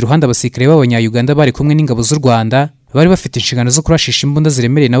 ndetse ku rundi ruhande abasirikare b'abanya-Uganda bari kumwe n'ingabo z'u Rwanda bari bafite inshingano zo kurashisha imbunda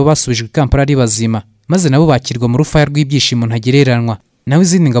ziremereye, nabo basubijwe i Kampala ari bazima, maze nabo bakirwa mu rufaya rw'ibyishimo ntagereranywa. Naho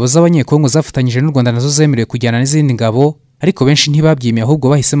izindi ngabo z'abanyekongo zafatanyije n'u Rwanda nazo zemerewe kujyana n'izindi ngabo, ariko benshi ntibabyimiye, ahubwo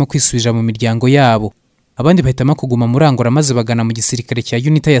bahisemo kwisubira mu miryango yabo. Abandi bahitamo kuguma muri Angola maze bagana mu gisirikare cya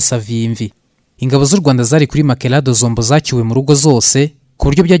Unita ya Savimvi. Ingabo z'u Rwanda zari kuri Makerado Zombo zacyuwe mu rugo zose, ku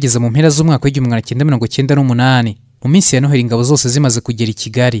buryo byageze mu mpera z'umwaka w'1998, mu minsi ya Noheli ingabo zose zimaze kugera i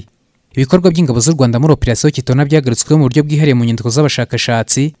Kigali. Ibikorwa by'ingabo z'u Rwanda muri operasiyo Kitona byagarutsweho mu buryo bwihariye mu nyandiko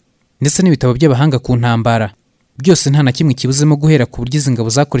z'abashakashatsi ndetse n'ibitabo by'abahanga ku ntambara. Byose nta na kimwe kibuzemo guhera ku buryo izi ngabo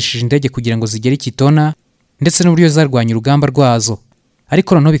zakoresheje indege kugira ngo zigere Kitona, ndetse n'uburyo zarwanya urugamba rwazo.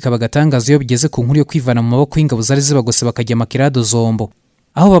 Ariko noneho bikaba agatangazo iyo bigeze ku nkuru yo kwivana mu maboko y'ingabo zari zibagose bakajya Makerado Zombo,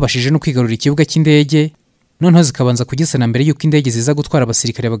 aho babashije no kwigarurira ikibuga cy'indege, noneho zikabanza kugisana mbere y'uko indege ziza gutwara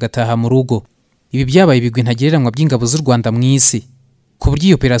abasirikare bagataha mu rugo. Ibi byabaye ibigwi ntagereranywa by'ingabo z'u Rwanda mu isi, ku buryo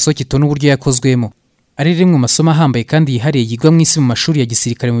iyo operasiyo Kitona uburyo yakozwemo ari rimwe mu masomo ahambaye kandi yihariye yigwa mu isi mu mashuri ya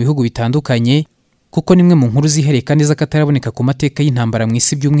gisirikare mu bihugu bitandukanye, kuko nimwe mu nkuru zihereye kandi z'akataraboneka ku mateka y'intambara mu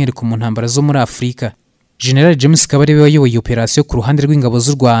isi, by'umwihariko mu ntambara zo muri Afurika. General James Kabarebe wayoboye operasiyo ku ruhande rw'ingabo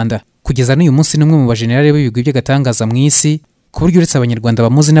z'u Rwanda kugeza n'uyu munsi n'umwe mu bajenerali b'ibigwi by'agatangaza mu isi, ku buryo uretse abanyarwanda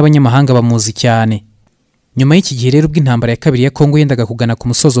bamuzi n'abanyamahanga bamuzi cyane. Nyuma y'iki gihe rero ubw'intambara ya kabiri ya Congo yendaga kugana ku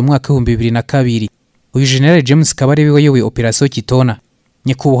musozo mu mwaka wa 2002, uyu General James Kabarebe wayoboye operation Kitona,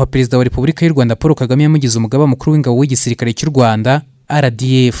 nyakubahwa Perezida wa Repubulika y'u Rwanda Paul Kagame yamugize umugaba mukuru w'ingabo w'igisirikare cy'u Rwanda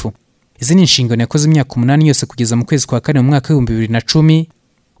RDF. Izi ni inshingano yakoze imyaka 8 yose kugeza mu kwezi kwa 4 mu mwaka wa 2010,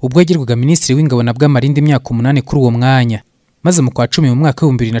 ubwo yagirwaga minisitiri w'ingabo na bw'amarindi imyaka 8 kuri uwo mwanya. Maze mu kwa 10 mu mwaka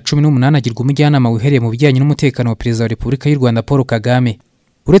wa 2018 agirwa umujyanama wihereye mu bijyanye n'umutekano wa Perezida wa Repubulika y'u Rwanda Paul Kagame.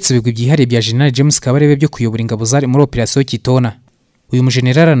 Uretse ibigwi byihariye bya General James Kabarebe byo kuyobora ingabo zari muri operation Kitona, uyu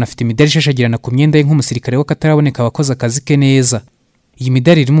mujenerali anafite imidari ishashagirana ku myenda ye nk'umusirikare w'akataraboneka wakoze akazi ke neza. Iyi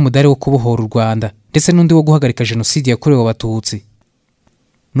midari irimo umudari wo kubohora u Rwanda ndetse n'undi wo guhagarika Jenoside yakorewe Abatutsi.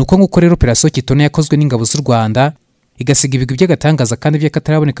 Nuko nguko rero operation Kitona yakozwe n'ingabo z'u Rwanda igasiga ibigwi by'agatangaza kandi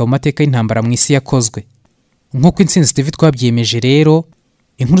by'akataraboneka mu mateka y'intambara mu isi yakozwe. Nk'uko Intsinzi TV twabyemeje rero,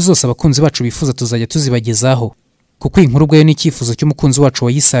 inkuru zose abakunzi bacu bifuza tuzajya tuzibagezaho, kuko iyi nkuru ubwayo ni icyifuzo cy'umukunzi wacu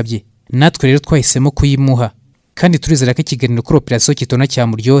wayisabye, natwe rero twahisemo kuyimuha, kandi turizera ko ikiganiro kuri operation Kitona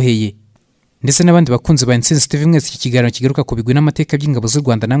cyamuryoheye. Ndetse n'abandi bakunzi ba Intsinzi TV mwese iki kiganiro kigaruka ku bigwi n'amateka by'ingabo z'u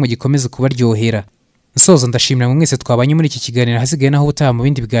Rwanda namwe gikomeze kubaryohera. Nsoza ndashimira mwese twabanye muri iki kiganiro, hasigaye naho ubutaha mu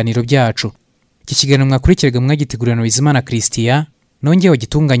bindi biganiro byacu. Iki kiganiro mwakurikiraga mwagitegurana na Bizimana Christian, nongeye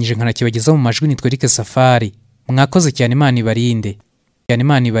wagitunganyije nkanakibagezaho mu majwi nitwa Eric Safari. Mwakoze cyane, Imana ibarinde. Cyane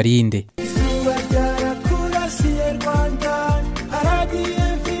Imana ibarinde.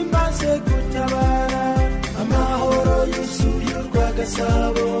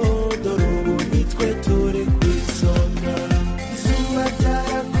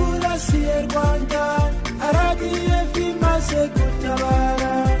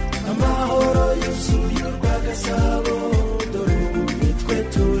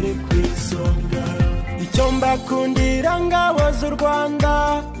 Bakundira ngabo z'u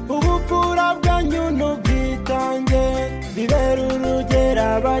Rwanda, ubupfura bwanyu n'ubwitange bibera urugero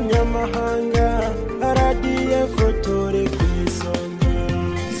abanyamahanga. RDF turi ku isonga,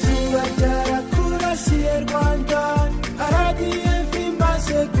 izuba ryarakurasiye Rwanda, RDF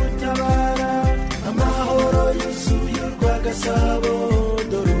imaze gutabara. Amahoro yuzuye urwagasabo,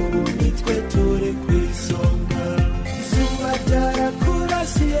 dore ubu nitwe turi ku isonga. Izuba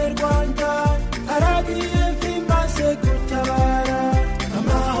ryarakurasiye Rwanda, RDF imaze gutabara.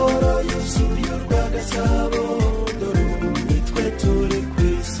 Amahoro yuzuye urwagasabo, dore ubu nitwe turi ku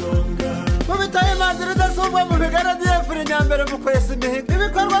isonga. Mu bitaye imanzi ridasubwa mu bigara by'efuri nyambere mu kwesa imihigo,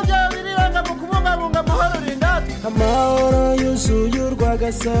 ibikorwa byabo biriranga mu kubungabunga amahoro rindati. Amahoro yuzuye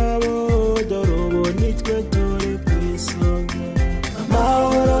urwagasabo, dore ubu nitwe turi ku isonga.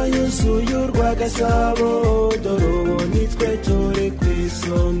 Amahoro yuzuye urwagasabo, dore ubu nitwe turi ku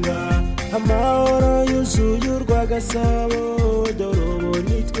isonga. Amahoro yuzuye urwagasabo, dore ubu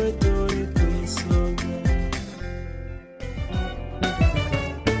nitwe turi ku isonga.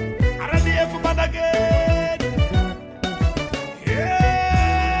 RDF Bandageri,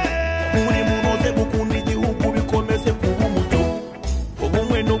 buri munoze gukunda igihugu bikomeze kuba umuco,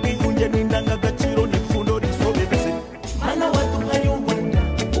 ubumwe n'ubwiyunge n'indangagaciro n'ipfundo risobetse. Mana waduhaye u Rwanda,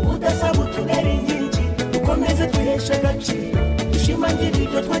 ubudasa butubera inkingi, dukomeze twiheshe agaciro, dushimangire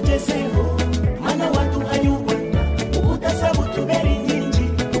ibyo twagezeho. Mana waduhaye u Rwanda, ubudasa butubera inkingi,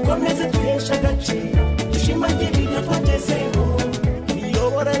 dukomeze twiheshe agaciro, dushimangire ibyo twagezeho.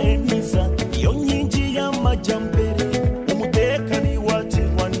 Imiyoborere myiza iyo nkingi y'amajyambere, umutekano iwacu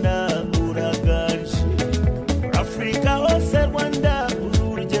Rwanda uraganje. Afurika hose Rwanda uri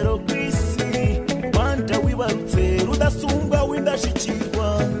urugero ku isi, Rwanda wibarutse rudasumbwa w'indashyikirwa.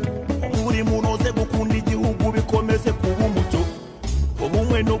 Buri munoze gukunda igihugu bikomeze kuba umuco,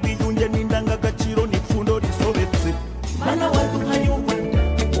 ubumwe n'ubwiyunge n'indangagaciro n'ipfundo risobetse. Mana waduhaye u Rwanda,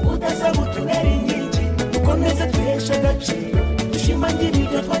 ubudasa butubera inkingi, dukomeze twiheshe agaciro, dushimangire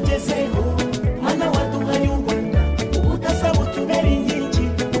ibyo twagezeho. Mana waduhaye u Rwanda, ubudasa butubera inkingi,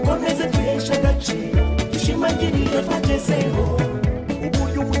 dukomeze twiheshe agaciro, dushimangire ibyo twagezeho.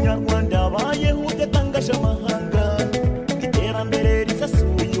 Uburyo umunyarwanda abayeho udatangaje amahanga, iterambere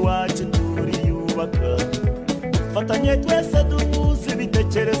risasuye iwacu turiyubaka. Fatanye twese duhuze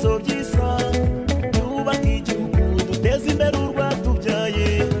ibitekerezo byiza, twubake igihugu duteze imbere urwatubyaye.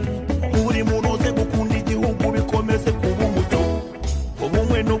 Buri muntu uze gukunda igihugu bikomeze kuba umuco,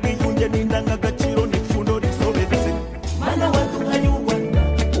 ubumwe n'ubwiyunge n'indangagaciro n'ipfundo risobetse. Mana waduhaye u Rwanda,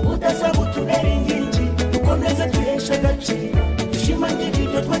 ubudasa butubera inkingi, dukomeze twiheshe agaciro, dushimangire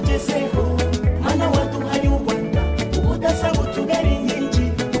ibyo twagezeho. Mana waduhaye u Rwanda, ubudasa butubera inkingi,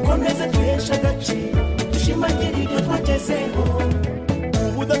 dukomeze twiheshe agaciro, dushimangire ibyo twagezeho.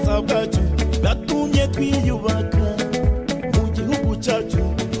 Ubudasa bwacu bwatumye twiyubaka, mu gihugu cyacu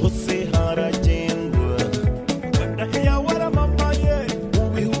hose haragendwa. Rwanda heya waramamaye mu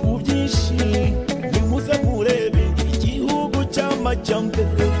bihugu byinshi, nimuze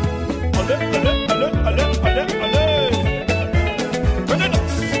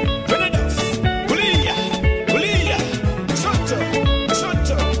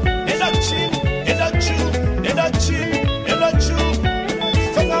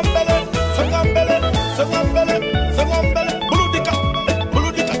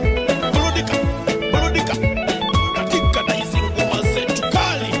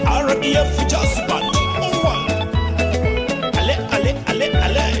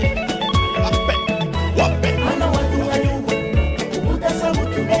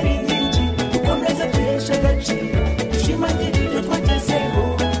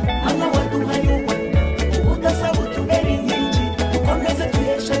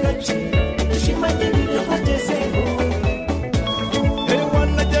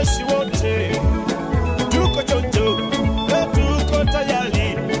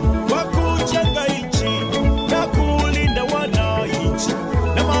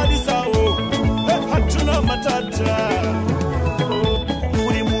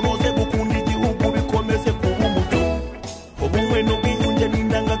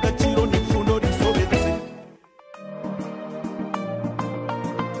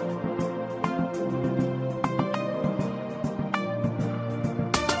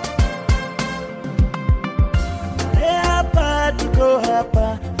tuko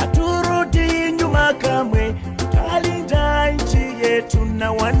hapa, haturudi nyuma kamwe. Tutalinda nchi yetu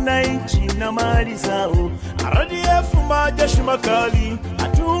na wananchi na mali zao. RDF majeshi makali,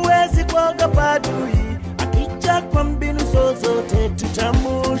 hatuwezi kuogopa adui. Akija kwa mbinu zozote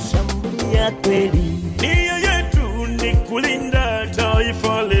tutamushambulia kweli. Nia yetu ni kulinda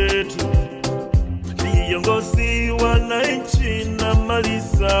taifa letu, viongozi wananchi na mali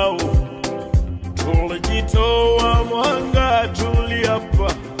zao. Tulijitoa mwanga,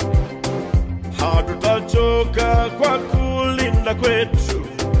 tuliapa, hatutachoka kwa kulinda kwetu.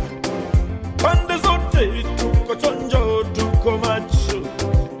 Pande zote tuko chonjo, tuko macho.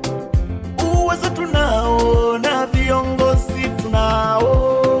 Uwezo tunao na viongozi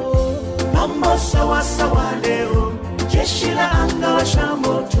tunao. Mambo sawa sawa leo, jeshi la anga washa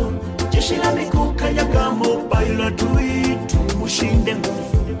moto, jeshi la miguu kanyaga mobile adui tumushinde nguvu.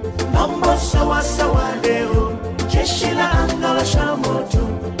 Mambo sawa sawa leo, jeshi la anga washa moto,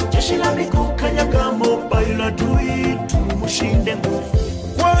 jeshi la miguu kanyaga mobile adui tumushinde nguvu.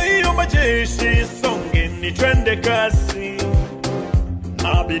 Kwa hiyo majeshi songeni twende kasi,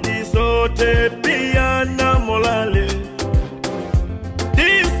 na bidii zote pia na morale.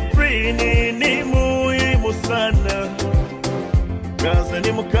 Discipline ni muhimu sana, kazi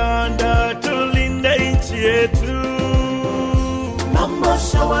ni mkanda, tulinde nchi yetu. Mambo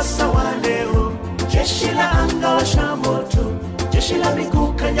sawa sawa leo, jeshi la anga washa moto, jeshi la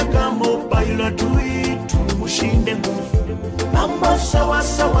miguu kanyaga mobile adui tumushinde nguvu. Mambo sawa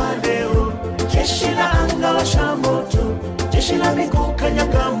sawa leo, jeshi la anga washa moto, jeshi la miguu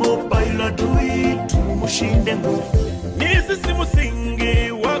kanyaga mobile adui tumushinde nguvu. Ni sisi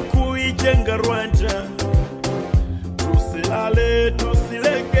msingi wa kuijenga Rwanda, tusilale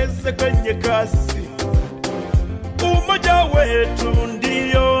tusilegeze kwenye kasi. Umoja wetu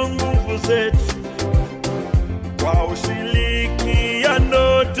ndio nguvu zetu, kwa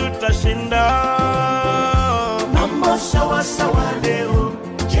ushirikiano tutashinda. Mambo sawa sawa leo,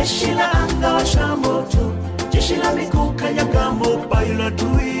 jeshi la anga washa moto, jeshi la miguu kanyaga mobile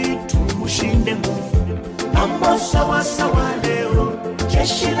adui tumushinde nguvu. Mambo sawa sawa leo,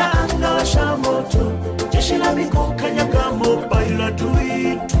 jeshi la anga washa moto, jeshi la miguu kanyaga mobile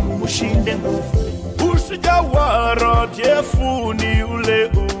adui tumushinde nguvu. Ushujaa wa RDF ni ule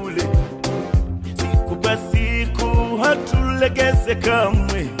ule, siku kwa siku hatulegeze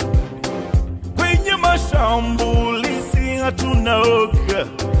kamwe. Kwenye mashambulizi hatunaoga,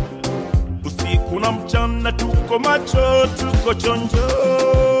 usiku na mchana tuko macho, tuko chonjo.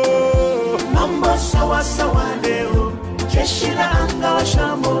 Mambo sawa sawa leo, jeshi la anga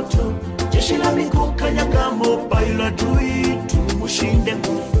washa moto, jeshi la miguu kanyaga mobile adui tumushinde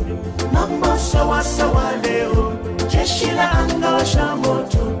nguvu. Mambo sawa sawa leo, jeshi la anga washa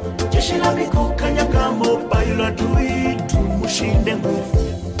moto, jeshi la miguu kanyaga mobile adui tumushinde nguvu.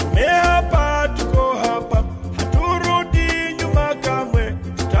 Tumeapa, tuko hapa, haturudi nyuma kamwe.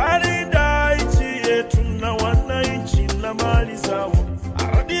 Tutalinda nchi yetu na wananchi na mali zao.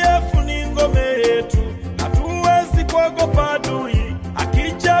 RDF ni ngome yetu, hatuwezi kuogopa adui.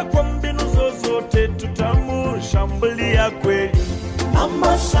 Akija kwa mbinu zozote tutamushambulia kweli.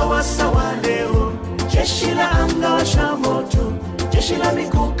 Mambo sawa sawa leo, jeshi la anga washa moto, jeshi la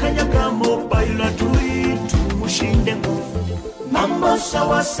miguu kanyaga mobile adui tumushinde nguvu. Mambo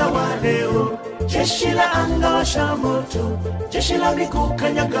sawa sawa leo, jeshi la anga washa moto, jeshi la miguu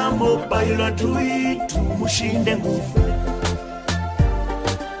kanyaga mobile adui tumushinde nguvu.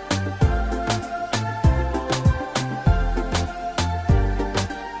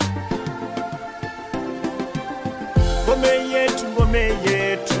 Ngome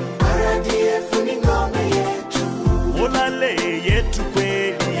yetu, RDF ni ngome yetu, molale yetu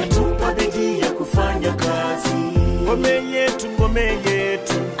kweli, yatupa bidii ya kufanya kazi. Ngome yetu,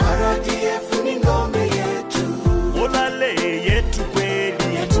 RDF ni ngome yetu, molale yetu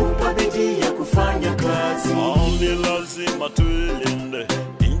kweli, yatupa bidii ya kufanya kazi. Ni lazima tulinde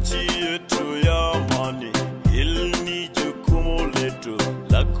nchi yetu ya amani, hili ni jukumu letu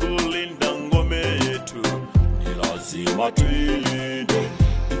la kulinda ngome yetu. Ni lazima tulinde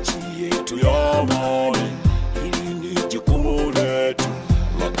nchi yetu ya amani, hili ni jukumu letu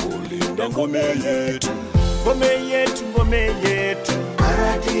la kulinda ngome yetu. Ngome yetu,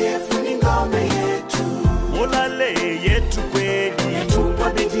 RDF ni ngome yetu, molale yetu kweli, yatupa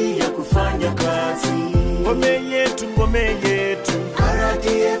bidii ya kufanya kazi. Ngome yetu,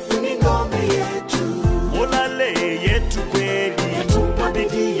 RDF ni ngome yetu, molale yetu kweli, yatupa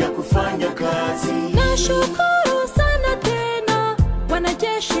bidii ya kufanya kazi. Nashukuru sana tena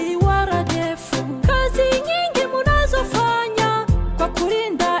wanajeshi wa RDF, kazi nyingi munazofanya kwa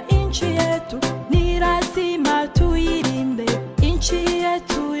kulinda nchi yetu. Ni lazima tuilinde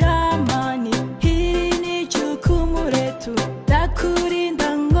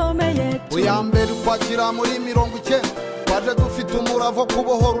dutangira muri 90 twaje dufite umuravo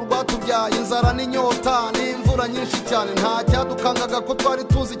kubohora urwatubyaye inzara n'inyota n'imvura nyinshi cyane nta cyadukangaga ko twari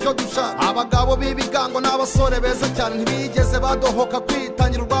tuzi icyo dushaka abagabo b'ibigango n'abasore beza cyane ntibigeze badohoka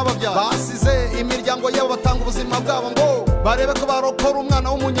kwitangira urwababyaye basize imiryango yabo batanga ubuzima bwabo ngo barebe ko barokora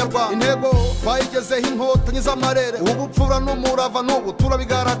umwana w'umunyarwanda intego twayigezeho inkotanyi z'amarere ubupfura n'umurava n'ubu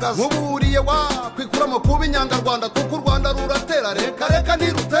turabigaragaza uburiye wakwikuramo kuba inyangarwanda kuko u Rwanda ruratera reka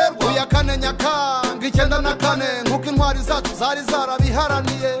ntiruterwa uya kane Nyakanga 94 nk'uko intwari zacu zari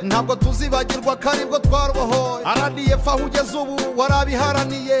zarabiharaniye ntabwo tuzibagirwa karibwo twarwohoye RDF aho ugeze ubu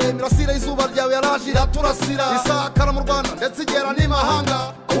warabiharaniye imirasire y'izuba ryawe yaraje iraturasira isakara mu Rwanda ndetse igera n'imahanga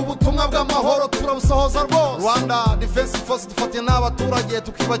ubutumwa bw'amahoro turabusohoza rwose Rwanda Defense Force dufatiye n'abaturage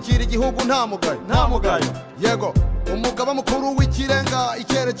tukibakira igihugu nta mugayo yego umugaba mukuru w'ikirenga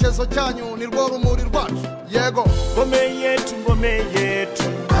icyerekezo cyanyu ni rwo rumuri rwacu yego ngome yetu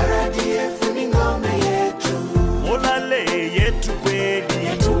RDF ni ngome yetu molale yetu kweli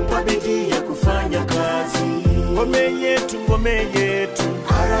yatupa bidii ya kufanya kazi ngome yetu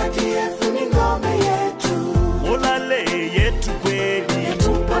RDF ni ngome yetu molale yetu kweli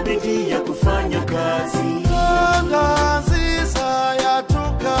yatupa bidii ya kufanya kazi nziza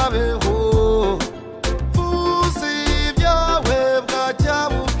yatukabeho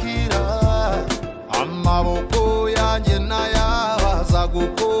amaboko yanjye nayabaza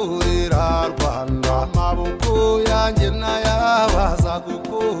gukorera Rwanda amaboko yanjye nayabaza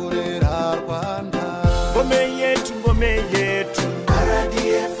gukorera Rwanda ngome yetu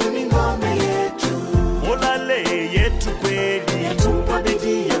RDF ni ngome yetu molale yetu kweli yatupa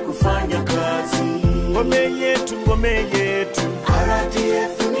bidii ya kufanya kazi ngome yetu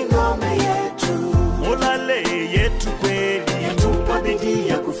RDF ni ngome yetu molale yetu kweli yatupa bidii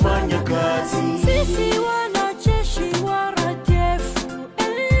ya kufanya kazi Sisi wanajeshi wa RDF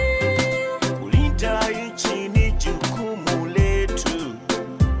kulinda nchi ni jukumu letu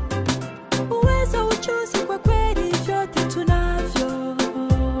uwezo ujuzi kwa kweli vyote tunavyo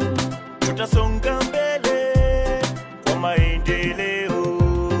tutasonga mbele kwa maendeleo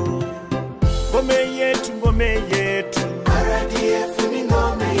ngome yetu RDF ni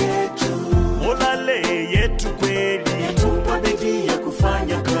ngome yetu molale yetu kweli yatupa bidii ya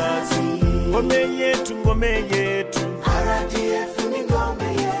kufanya kazi ngome yetu RDF ni ngome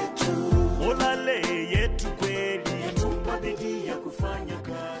yetu molale yetu kweli yatupa bidii ya kufanya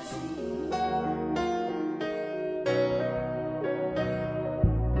kazi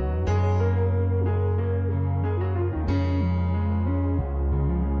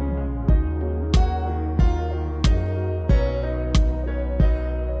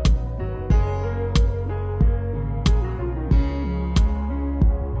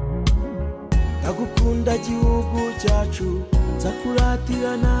Ndagukunda gihugu cyacu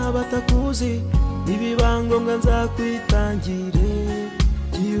nzakuratira n'abatakuzi nibibangombwa nzakwitangire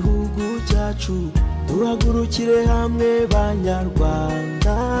gihugu cyacu turagurukire hamwe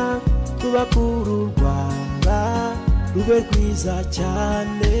banyarwanda tubakuru Rwanda rube rwiza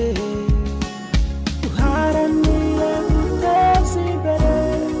cyane uharanire guteza imbere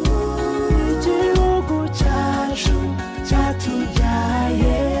igihugu cyacu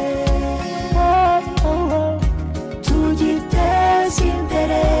cyatubyaye tugiteze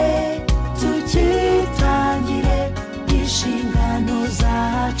imbere tukitangire inshingano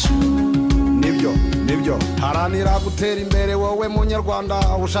zacu nibyo haranira gutera imbere wowe munyarwanda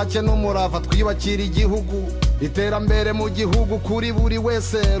ubushake n'umurava twibakira igihugu iterambere mu gihugu kuri buri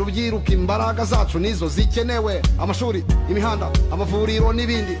wese rubyiruka imbaraga zacu nizo zikenewe amashuri imihanda amavuriro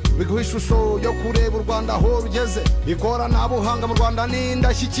n'ibindi biguha ishusho yo kureba u Rwanda aho rugeze ikoranabuhanga mu Rwanda ni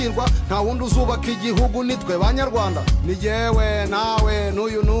indashyikirwa nta wundi uzubaka igihugu nitwe banyarwanda ni jyewe nawe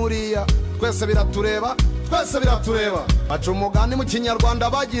n'uyu n'uriya twese biratureba baca umugani mu kinyarwanda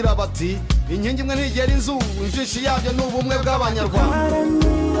bagira bati inkingi imwe ntigera inzu injishi yabyo ni ubumwe bw'abanyarwanda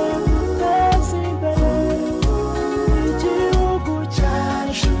igihugu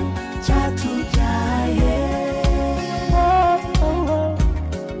cyacu cyatubyaye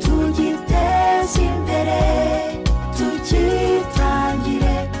tugiteze imbere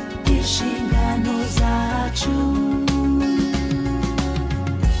tukitangire inshingano zacu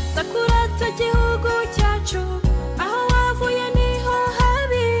sakurata gihugu cyacu aho wavuye niho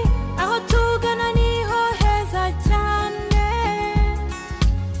habi aho tugana niho heza cyane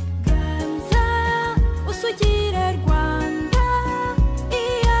ganza usugire Rwanda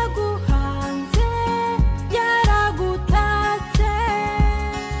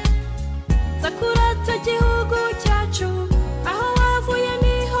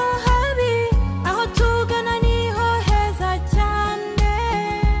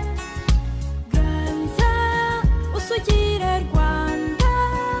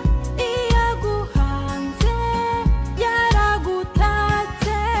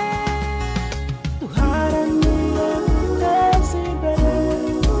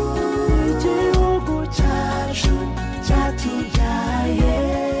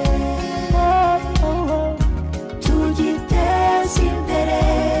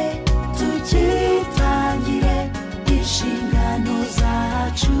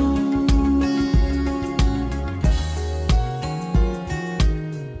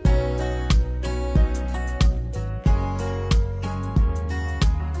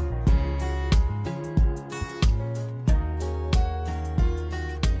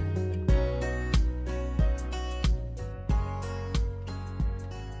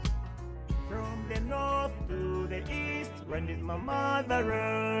Run did my mother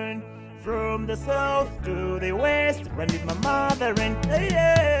run? From the south to the west, run did my mother run?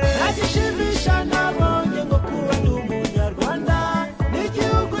 Najishimisha nabonye ngo kuba ndi umunyarwanda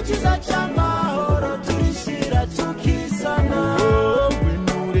n'igihugu cyiza cy'amahoro turishira tukizana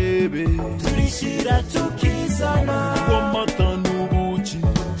winurebe turishira tukizana wamata n'ubuki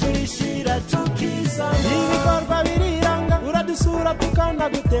turishira tukizana ibikorwa biriranga uradusura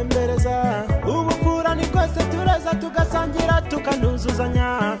tukanagutembereza ubupfura ni kose tureza tugasangira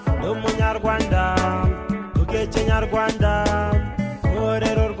tukanuzuzanya n'umunyarwanda tugeke nyarwanda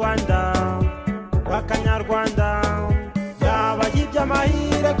Orero Rwanda Wakanyarwanda Yaba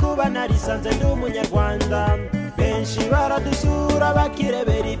y'iby'amahire kuba narisanze ndi umunyarwanda benshi baradusura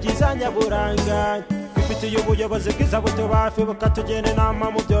bakirebera ibyiza nyaburanga dufitiye ubuyobozi bwiza butubafi bukatugena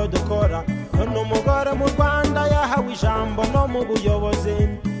inama mu byo dukora none umugore mu Rwanda yahawe ijambo no mu buyobozi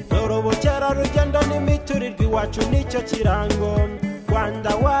dore ubukerarugendo n'imiturirwa iwacu nicyo kirango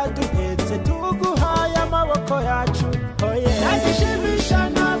Rwanda waduhetse tuguhaye amaboko yacu Najishimisha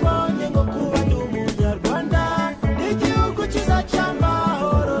nabonye ngo kuba ndi umunyarwanda n'igihugu cyiza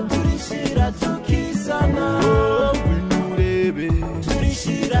cy'amahoro turishira tukizana winurebe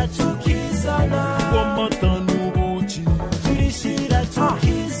turishira tukizana wamata n'ubuki turishira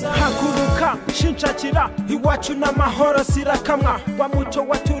tukizana haguruka shinshakira iwacu n'amahoro sirakamwa wa muco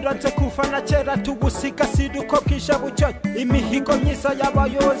waturanze kuva na kera tugusigasira uko bwije bucyo imihigo myiza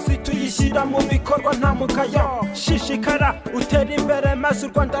y'abayobozi tuyishyira mu bikorwa nta mukayo shishikara utera imbere maze u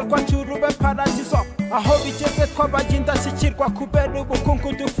Rwanda rwacu rube paradizo aho bigeze twabaye indashyikirwa kubera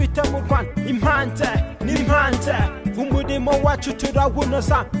ubukungu dufite mu Rwanda impanze n'impanze umurimo wacu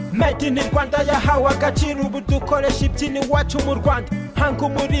turawunoza made in Rwanda yahawe agaciro ubu dukoresha ibyini wacu mu Rwanda hanga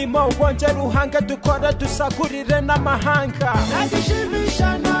umurimo wongera uhange dukora dusagurire n'amahanga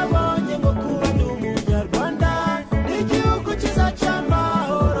Najishimisha nabonye ngo kuba ndi umunyarwanda n'igihugu cyiza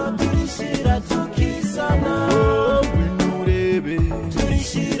cy'amahoro turishira tukizana winurebe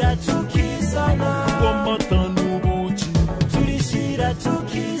turishira tukizana wamata n'ubuki turishira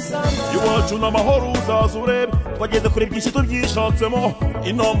tukizana iwacu n'amahoro uzaza urebe twageze kuri byinshi tubyishatsemo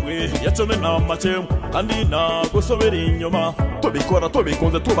intambwe ya cumi n'amakemu kandi nagusubira inyuma tubikora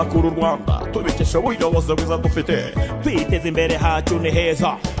tubikunze tubakura u Rwanda tubikesha ubuyobozi bwiza dufite twiteze imbere hacu ni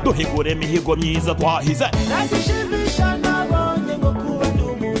heza duhigure imihigo myiza twahize Najishimisha nabonye ngo kuba ndi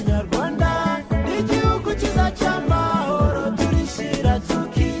umunyarwanda n'igihugu cyiza cy'amahoro turishira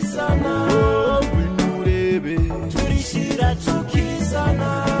tukizana winurebe turishira tukizana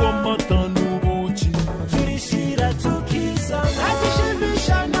wamata n'ubuki turishira tukizana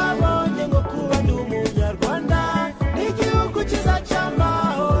Najishimisha nabonye ngo kuba ndi umunyarwanda n'igihugu cyiza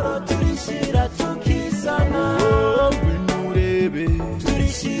cy'amahoro turishira tukizana winurebe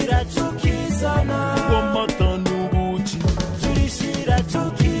turishira tukizana wamata n'ubuki turishira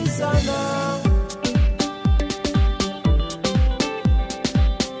tukizana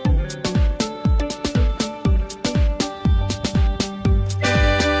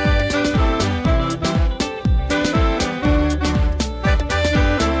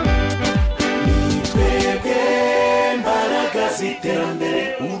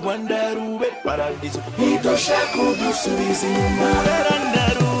iterambere u Rwanda rube paradizo ntidushaka kudusubiza inyuma Rwanda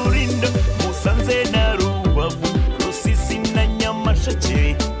rurindo Musanze na Rubavu Rusizi na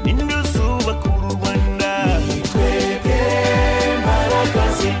Nyamasheke n'indusuba ku Rwanda twebwe mbaraga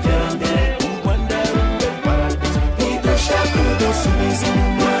z'iterambere u Rwanda rube paradizo ntidushaka kudusubiza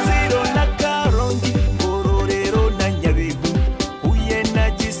inyuma Ziro na Karongi Ngororero na Nyabihu Huye na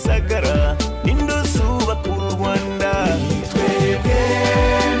Gisagara n'indusuba ku Rwanda twebwe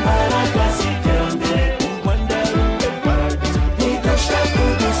mbaraga z'iterambere u Rwanda rube paradizo ntidushaka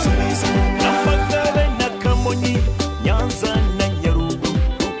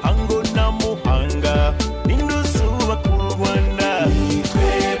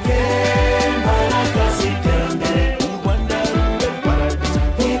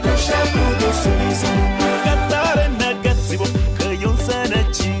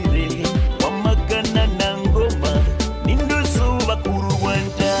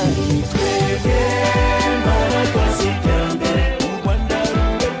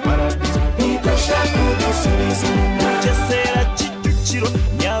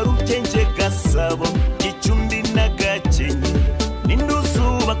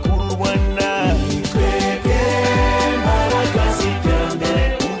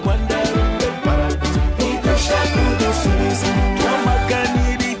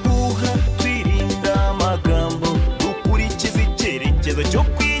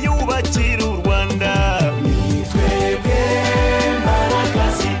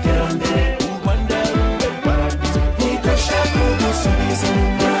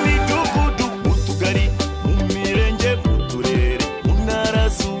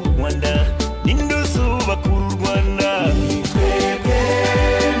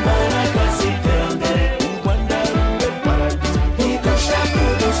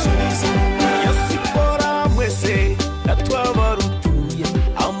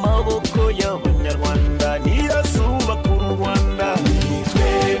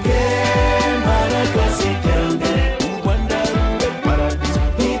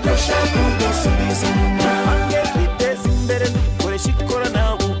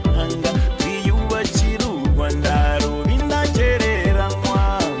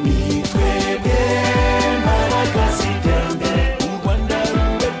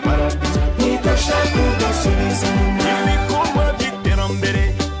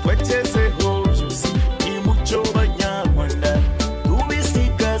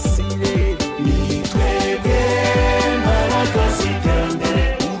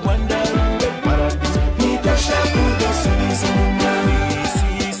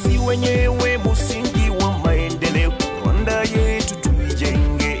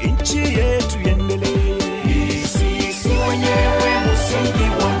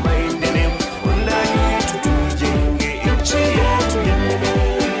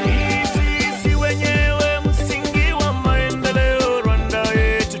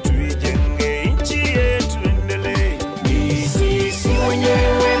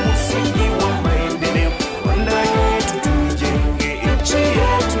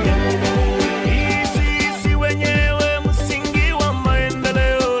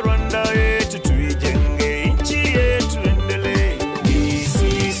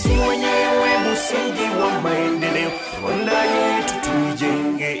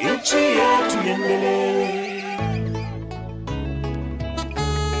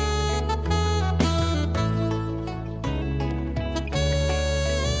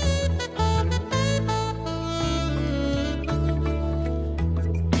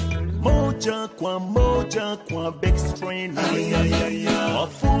moja kwa backstrain.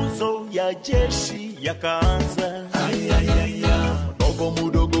 Mafunzo ya jeshi yakaanza. Dogo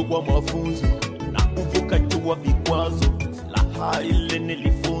mudogo kwa mafunzo na kuvukatua vikwazo. Silaha ile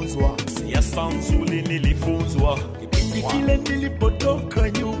nilifunzwa, siasa nzuri nilifunzwa. Kipindi kile nilipotoka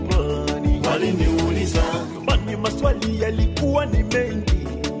nyumbani, waliniuliza nyumbani, maswali yalikuwa ni mengi.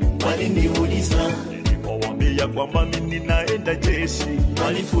 Waliniuliza nilipowaambia kwamba mimi naenda jeshi,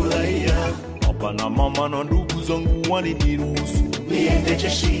 walifurahia. Baba na mama na ndugu zangu waliniruhusu niende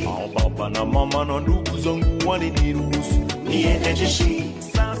jeshi. Baba na mama na ndugu zangu waliniruhusu niende jeshi.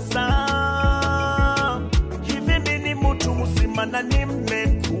 Sasa hivi mimi mtu mzima na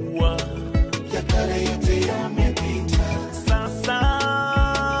nimekuwa, ya kale yote yamepita. Sasa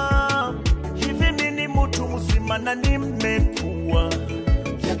hivi mimi mtu mzima na nimekuwa,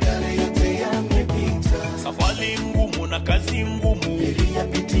 ya kale yote yamepita. Safari ngumu na kazi ngumu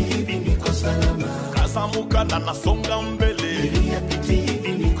niliyapiti, hivi niko salama. Kazamuka na nasonga mbele niliyapiti,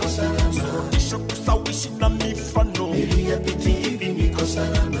 hivi niko salama. Suluhisho kusawishi na mifano niliyapiti, hivi niko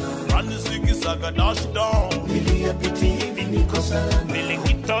salama. Rani zigizaga dash down niliyapiti, hivi niko salama.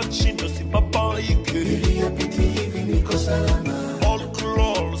 Nilikita chindo sibabaike niliyapiti, hivi niko salama. All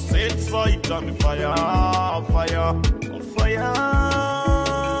crawl set side on fire, fire, on fire.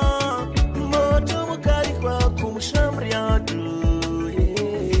 Moto mkali kwa kumshamria adui,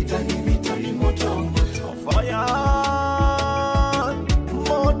 vita ni moto fire.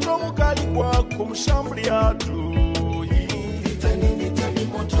 Moto mkali kwa kumshamria adui, vita ni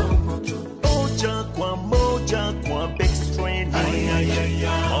moto moja kwa backstrain.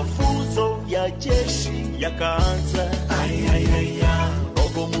 Mafunzo ya jeshi yakaanza.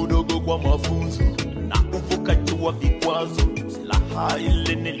 Dogo mudogo kwa mafunzo na kuvukatua vikwazo. Silaha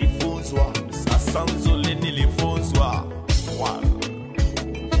ile nilifunzwa, sasa nzuri nilifunzwa.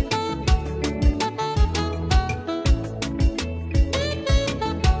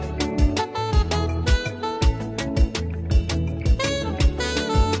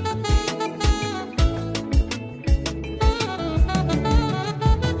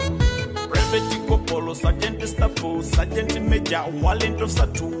 Sergeant Staff, Sergeant Major, Warrant Officer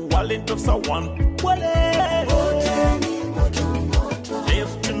 2, Warrant Officer 1.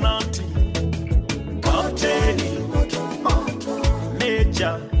 Lieutenant, Captain,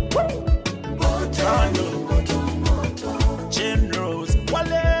 Major, Colonel, Generals,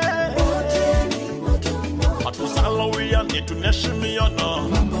 Hatusalawi tunashimiana.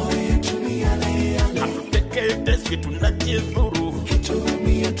 Hatuteke deski tunajidhuru.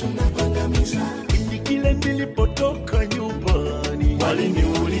 Kile nilipotoka nyumbani,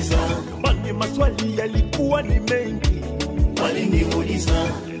 waliniuliza nyumbani, maswali yalikuwa ni mengi. Waliniuliza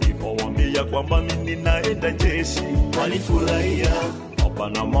nilipowaambia kwamba mimi naenda jeshi, walifurahia. Baba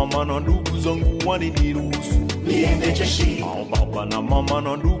na mama na ndugu zangu waliniruhusu niende jeshi. Baba na mama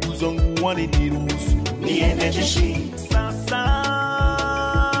na ndugu zangu waliniruhusu niende jeshi. Sasa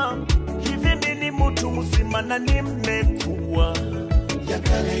hivi mimi mtu mzima na nimekuwa, ya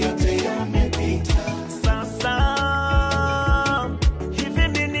kale yote yamepita. Sasa hivi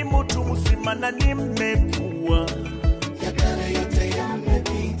mimi mtu mzima na nimekuwa, ya kale yote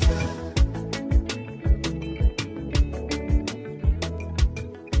yamepita.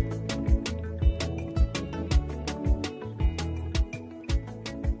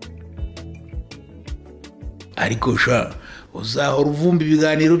 Ariko sha uzahora uvumba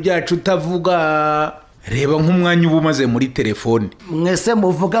ibiganiro byacu utavuga. Reba nk'umwanya uba umaze muri telefone. Mwese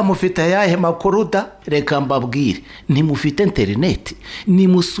muvuga mufite ayahe makuru da? Reka mbabwire, ntimufite interineti,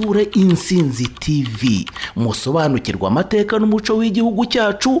 nimusure Intsinzi TV, musobanukirwa amateka n'umuco w'igihugu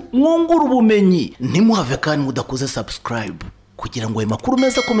cyacu, mwungura ubumenyi. Ntimuhave kandi mudakoze subscribe kugira ngo ayo makuru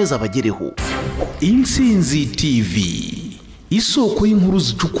meza akomeze abagereho. Intsinzi TV, isoko y'inkuru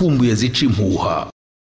zicukumbuye zica impuha.